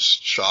of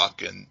just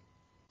shock and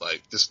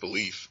like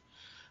disbelief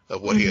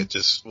of what he had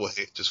just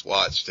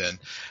watched. And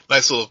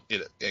nice little,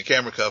 and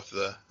Cameron Cuff,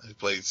 who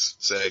plays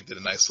Seg, did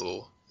a nice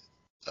little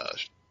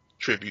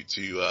tribute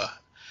to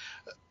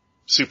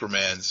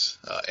Superman's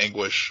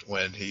anguish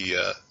when he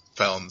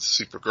found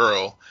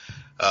Supergirl,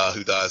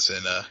 who dies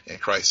in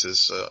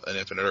Crisis on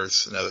Infinite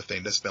Earths. Another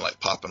thing that's been like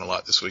popping a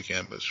lot this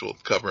weekend, which we'll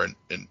cover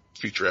in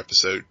future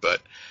episode.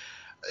 But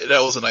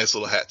that was a nice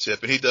little hat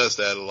tip, and he does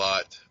that a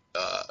lot.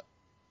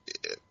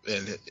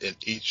 In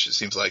each, it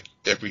seems like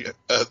a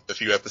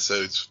few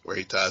episodes where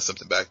he ties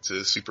something back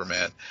to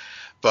Superman.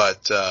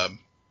 But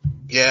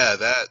yeah,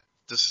 the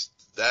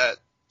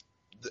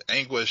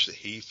anguish that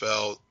he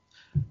felt,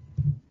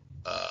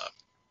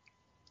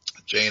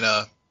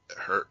 Jaina,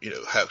 her,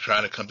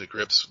 trying to come to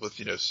grips with,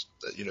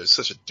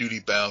 such a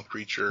duty-bound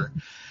creature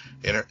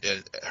in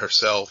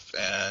herself,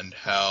 and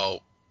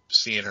how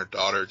seeing her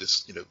daughter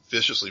just,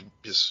 viciously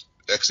just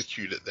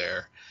executed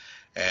there,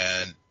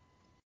 and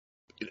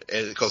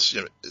because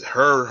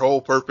her whole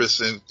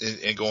purpose in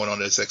going on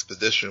this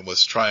expedition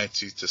was trying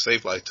to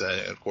save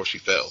Lyta, and of course she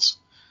fails.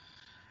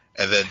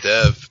 And then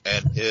Dev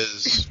and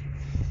his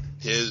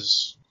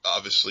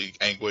obviously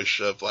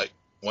anguish of like,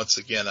 once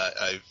again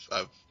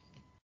I've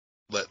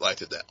let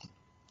Lyta down.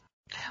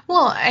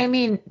 Well, I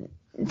mean,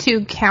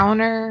 to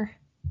counter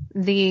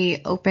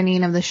the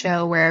opening of the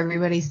show where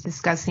everybody's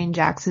discussing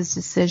Jax's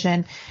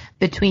decision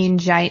between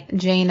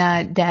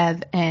Jaina,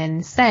 Dev,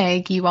 and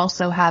Seg, you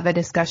also have a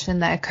discussion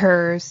that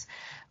occurs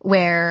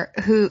where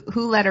who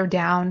let her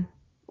down,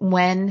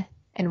 when,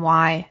 and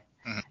why.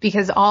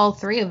 Because all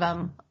three of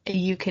them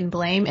you can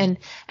blame, and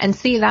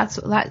see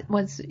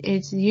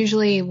it's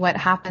usually what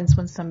happens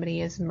when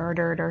somebody is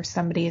murdered or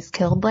somebody is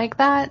killed like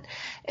that.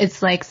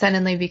 It's like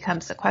suddenly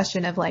becomes a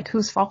question of like,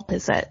 whose fault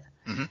is it?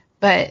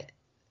 But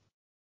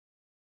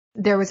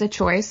there was a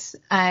choice,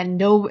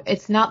 and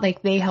it's not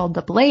like they held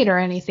the blade or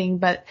anything,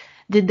 but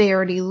did they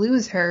already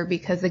lose her?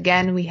 Because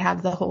again, we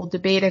have the whole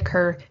debate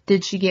occur.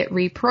 Did she get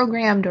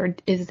reprogrammed, or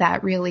is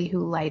that really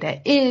who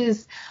Lyta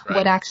is? Right.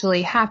 What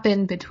actually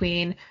happened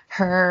between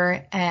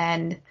her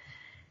and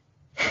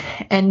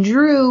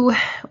Drew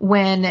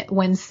when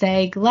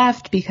Seg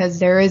left? Because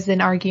there is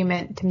an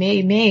argument to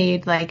be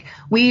made, like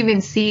we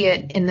even see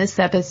it in this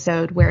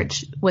episode where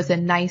it was a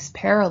nice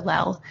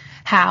parallel,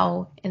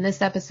 how in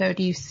this episode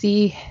you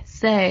see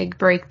Seg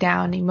break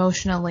down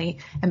emotionally,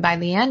 and by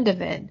the end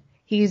of it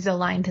he's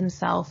aligned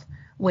himself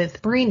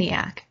with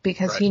Brainiac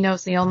because he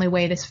knows the only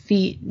way to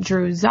defeat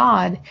Drew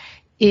Zod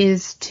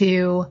is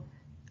to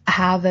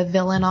have a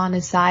villain on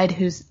his side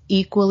who's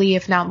equally,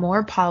 if not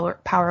more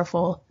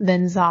powerful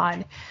than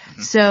Zod.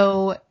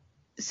 Mm-hmm.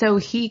 So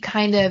he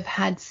kind of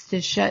had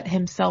to shut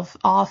himself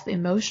off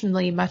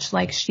emotionally, much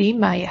like she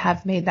might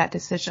have made that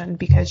decision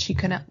because she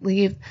couldn't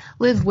live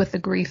with the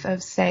grief of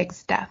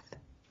Seg's death.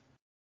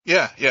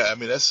 Yeah. I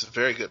mean, that's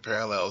very good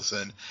parallels,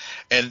 and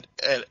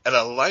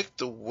I like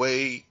the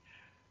way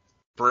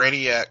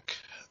Brainiac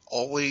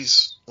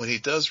always, when he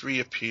does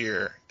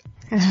reappear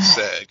to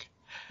Seg,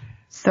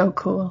 so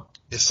cool.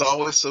 It's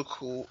always so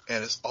cool,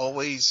 and it's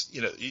always,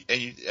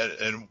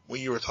 and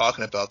when you were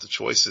talking about the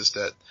choices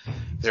that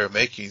they're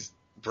making,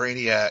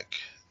 Brainiac,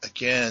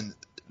 again,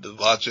 the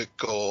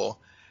logical,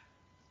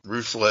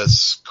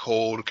 ruthless,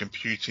 cold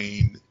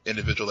computing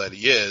individual that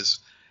he is,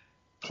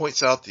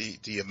 points out the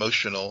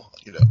emotional,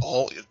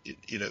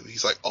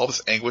 he's like all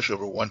this anguish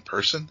over one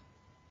person.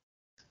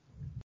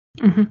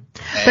 Mm-hmm.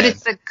 But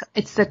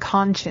it's the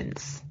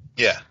conscience.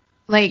 Yeah.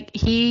 Like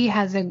he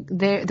has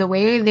the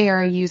way they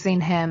are using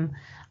him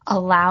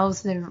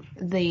allows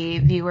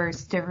the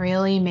viewers to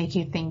really make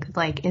you think,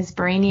 like, is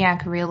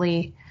Brainiac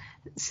really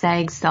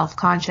Seg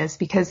self-conscious?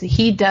 Because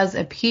he does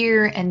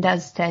appear and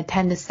does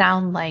tend to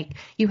sound like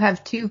you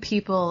have two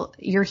people,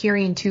 you're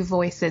hearing two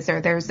voices, or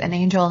there's an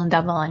angel and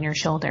devil on your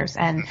shoulders,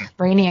 and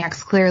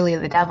Brainiac's clearly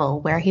the devil,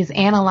 where he's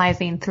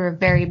analyzing through a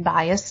very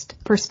biased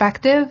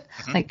perspective,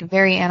 like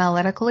very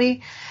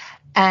analytically,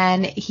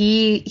 and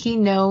he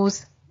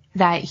knows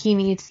that he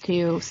needs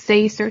to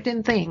say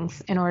certain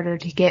things in order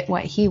to get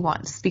what he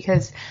wants,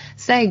 because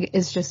Seg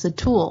is just a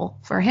tool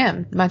for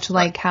him, much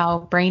like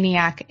how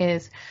Brainiac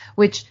is,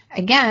 which,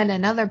 again,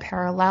 another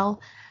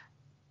parallel.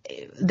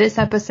 This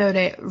episode,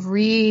 it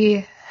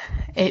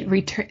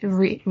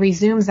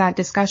resumes that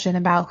discussion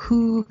about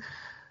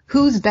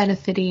who's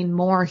benefiting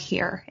more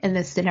here in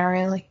this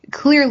scenario. Like,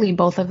 clearly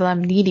both of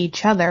them need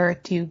each other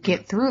to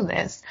get through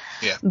this.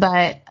 Yeah.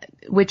 But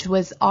which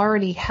was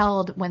already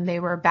held when they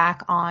were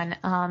back on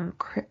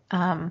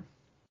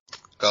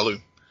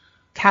Kalu.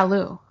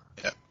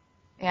 Yeah.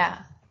 Yeah.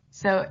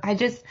 So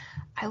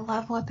I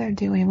love what they're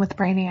doing with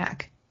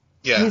Brainiac.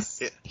 Yeah.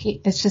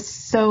 It's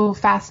just so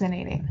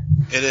fascinating.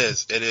 It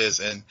is.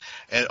 And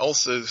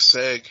also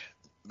Seg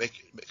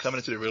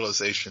coming to the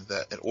realization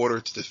that in order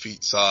to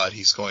defeat Zod,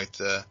 he's going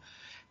to,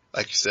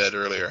 like you said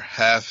earlier,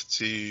 have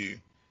to,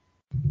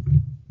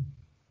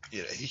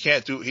 he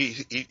can't do,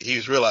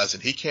 he's realizing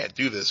he can't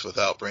do this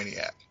without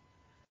Brainiac.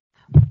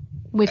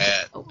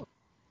 Yeah,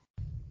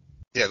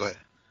 go ahead.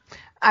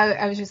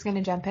 I was just going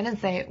to jump in and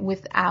say,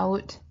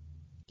 without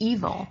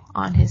evil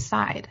on his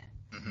side,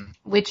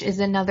 which is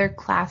another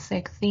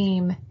classic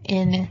theme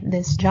in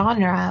this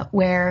genre,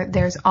 where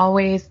there's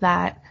always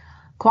that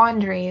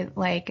quandary,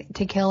 like,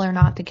 to kill or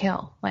not to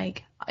kill.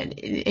 Like,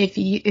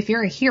 if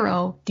you're a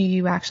hero, do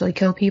you actually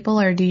kill people,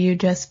 or do you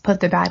just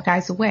put the bad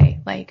guys away?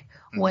 Like,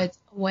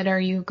 what are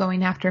you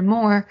going after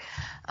more?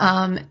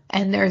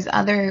 And there's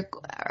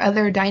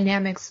other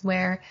dynamics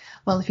where,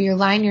 well, if you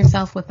align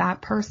yourself with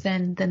that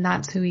person, then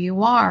that's who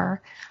you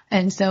are.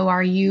 And so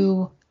are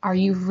you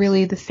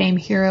really the same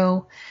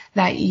hero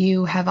that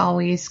you have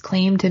always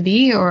claimed to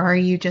be, or are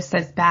you just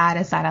as bad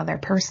as that other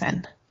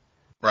person?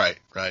 Right.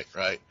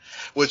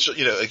 Which,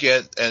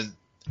 again,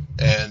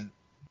 and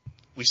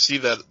we see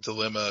that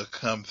dilemma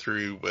come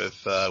through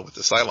with the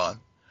Cylon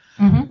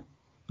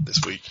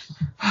this week.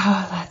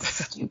 Oh,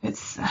 that's stupid.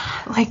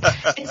 Like,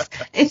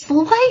 it's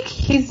like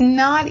he's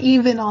not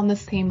even on the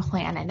same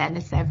planet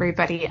as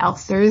everybody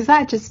else. Or is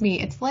that just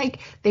me? It's like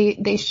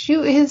they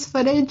shoot his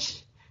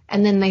footage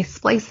and then they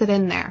splice it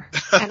in there,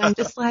 and I'm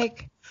just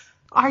like,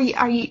 are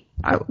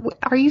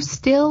you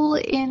still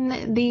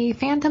in the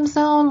Phantom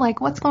Zone?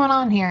 Like, what's going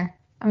on here?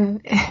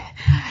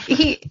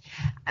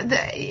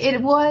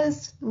 It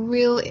was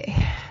really,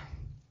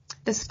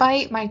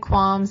 despite my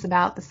qualms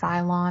about the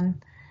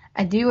Cylon,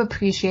 I do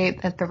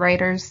appreciate that the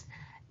writers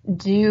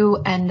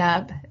do end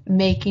up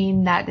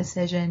making that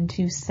decision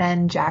to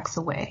send Jax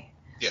away.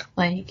 Yeah.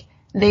 Like,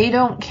 they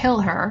don't kill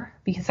her,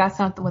 because that's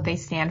not what they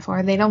stand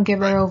for. They don't give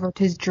her over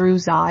to Drew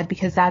Zod,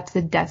 because that's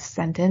a death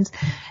sentence.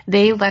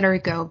 They let her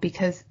go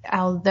because,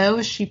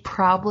 although she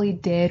probably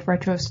did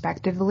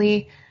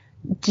retrospectively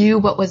do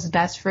what was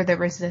best for the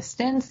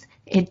Resistance,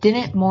 it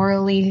didn't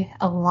morally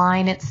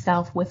align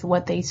itself with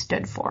what they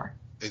stood for.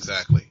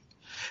 Exactly.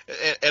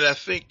 And I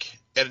think,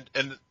 and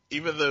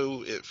even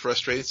though it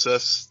frustrates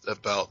us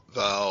about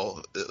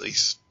Val, at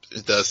least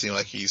it does seem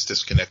like he's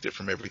disconnected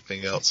from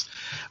everything else.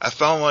 I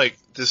found like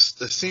it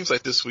seems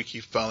like this week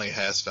he finally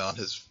has found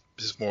his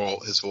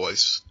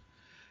voice,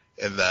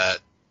 and that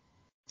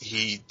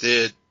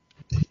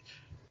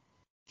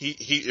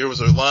there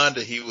was a line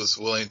that he was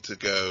willing to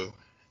go,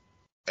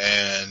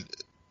 and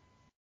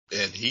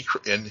he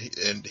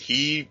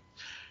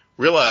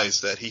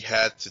realized that he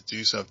had to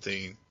do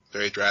something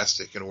very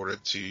drastic in order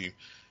to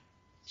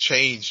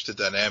change the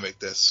dynamic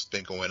that's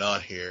been going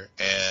on here.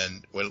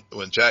 And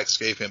when Jax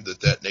gave him the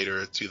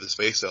detonator to the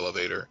space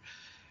elevator,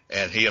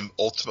 and he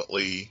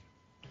ultimately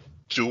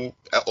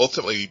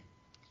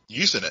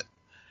using it,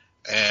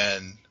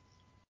 and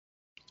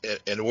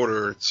in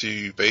order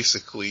to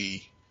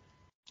basically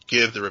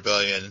give the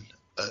rebellion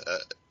a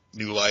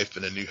new life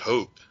and a new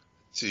hope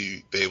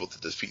to be able to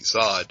defeat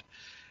Zod.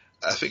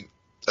 I think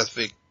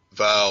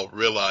Val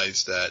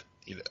realized that,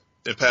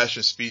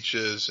 impassioned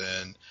speeches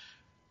and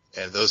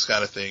those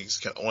kind of things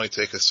can only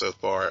take us so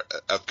far.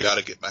 I've got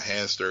to get my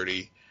hands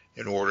dirty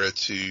in order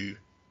to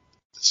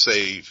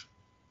save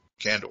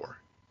Kandor.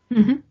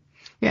 Mm-hmm.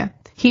 Yeah.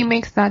 He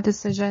makes that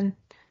decision.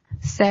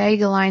 Seg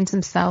aligns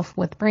himself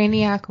with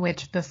Brainiac,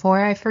 which, before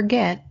I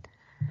forget,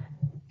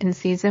 in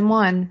season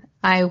 1,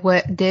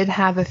 I did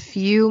have a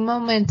few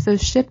moments of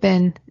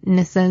shipping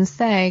Nyssa and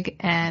Seg,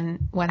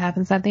 and what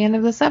happens at the end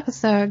of this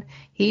episode,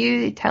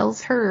 he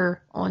tells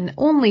her,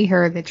 only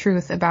her, the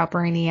truth about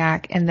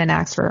Brainiac, and then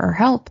asks for her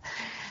help.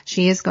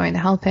 She is going to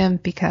help him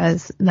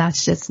because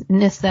that's just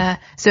Nyssa.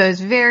 So it's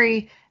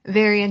very,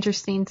 very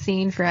interesting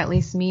scene for at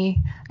least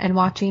me and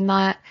watching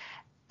that.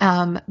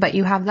 But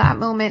you have that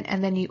moment,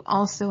 and then you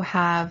also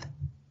have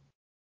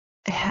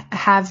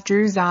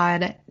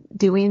Druzad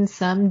doing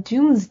some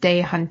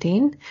doomsday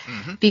hunting,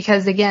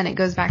 because again, it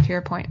goes back to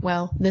your point.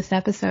 Well, this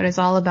episode is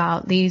all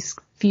about these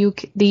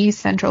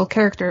central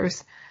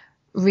characters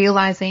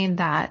realizing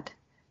that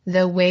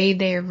the way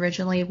they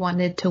originally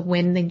wanted to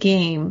win the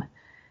game,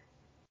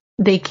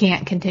 they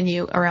can't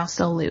continue or else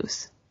they'll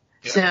lose.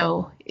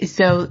 Yeah.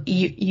 So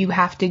you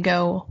have to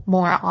go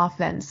more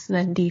offense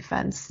than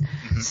defense.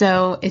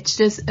 So it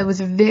was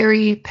a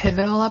very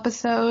pivotal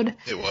episode.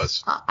 It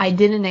was. I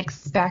didn't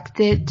expect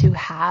it to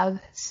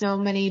have so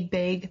many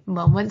big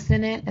moments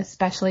in it,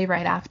 especially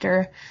right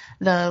after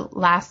the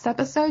last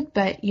episode.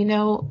 But,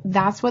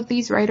 that's what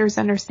these writers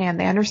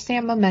understand. They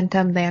understand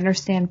momentum. They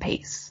understand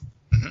pace.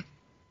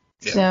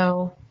 Yeah.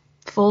 So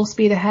full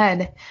speed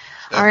ahead.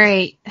 Yeah. All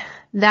right.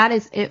 That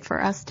is it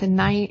for us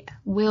tonight.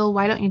 Will,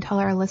 why don't you tell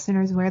our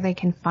listeners where they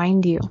can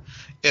find you?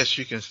 Yes,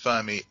 you can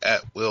find me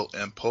at Will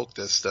M. Polk.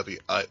 That's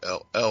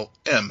WILLMPOLK.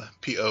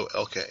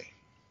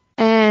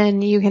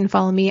 And you can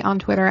follow me on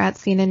Twitter at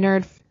Cena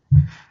Nerd.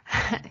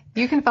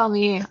 You can follow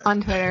me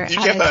on Twitter at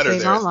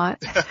SJ Belmont.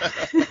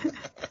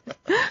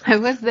 I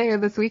was there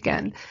this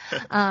weekend.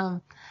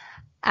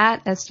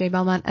 At SJ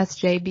Belmont,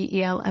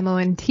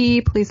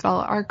 SJBELMONT. Please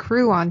follow our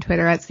crew on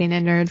Twitter at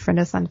Cena Nerd. Friend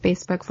us on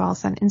Facebook, follow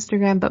us on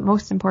Instagram, but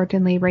most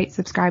importantly, rate,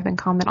 subscribe, and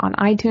comment on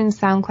iTunes,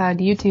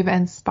 SoundCloud, YouTube,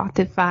 and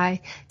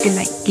Spotify. Good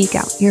night, Geek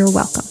Out. You're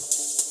welcome.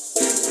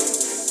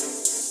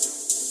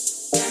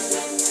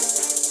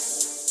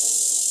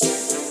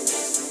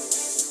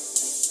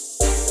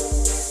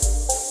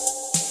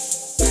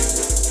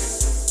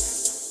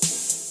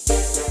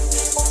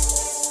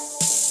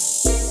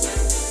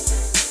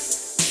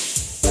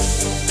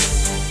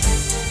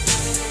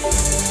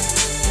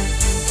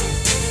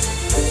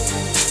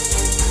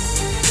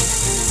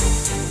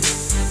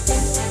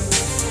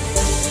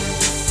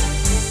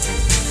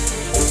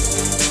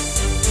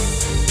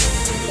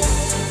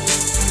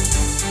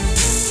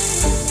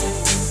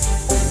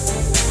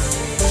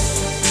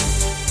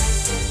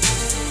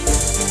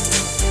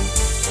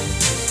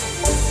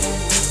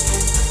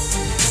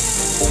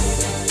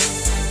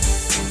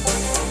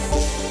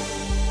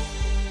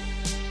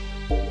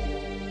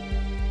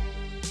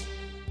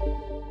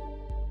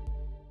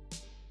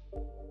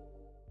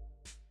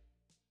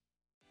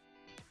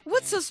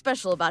 What's so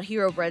special about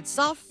Hero Bread's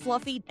soft,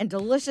 fluffy, and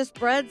delicious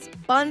breads,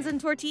 buns, and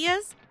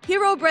tortillas?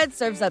 Hero Bread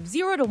serves up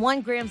 0 to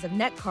 1 grams of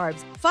net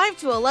carbs, 5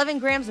 to 11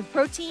 grams of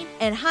protein,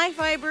 and high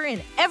fiber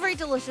in every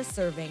delicious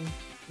serving.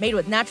 Made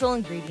with natural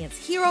ingredients,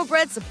 Hero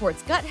Bread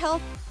supports gut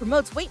health,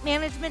 promotes weight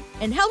management,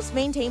 and helps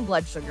maintain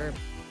blood sugar.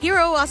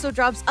 Hero also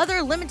drops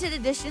other limited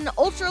edition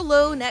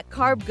ultra-low net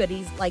carb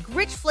goodies like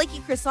rich flaky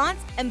croissants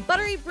and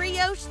buttery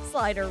brioche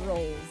slider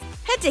rolls.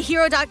 Head to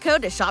hero.co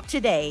to shop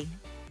today.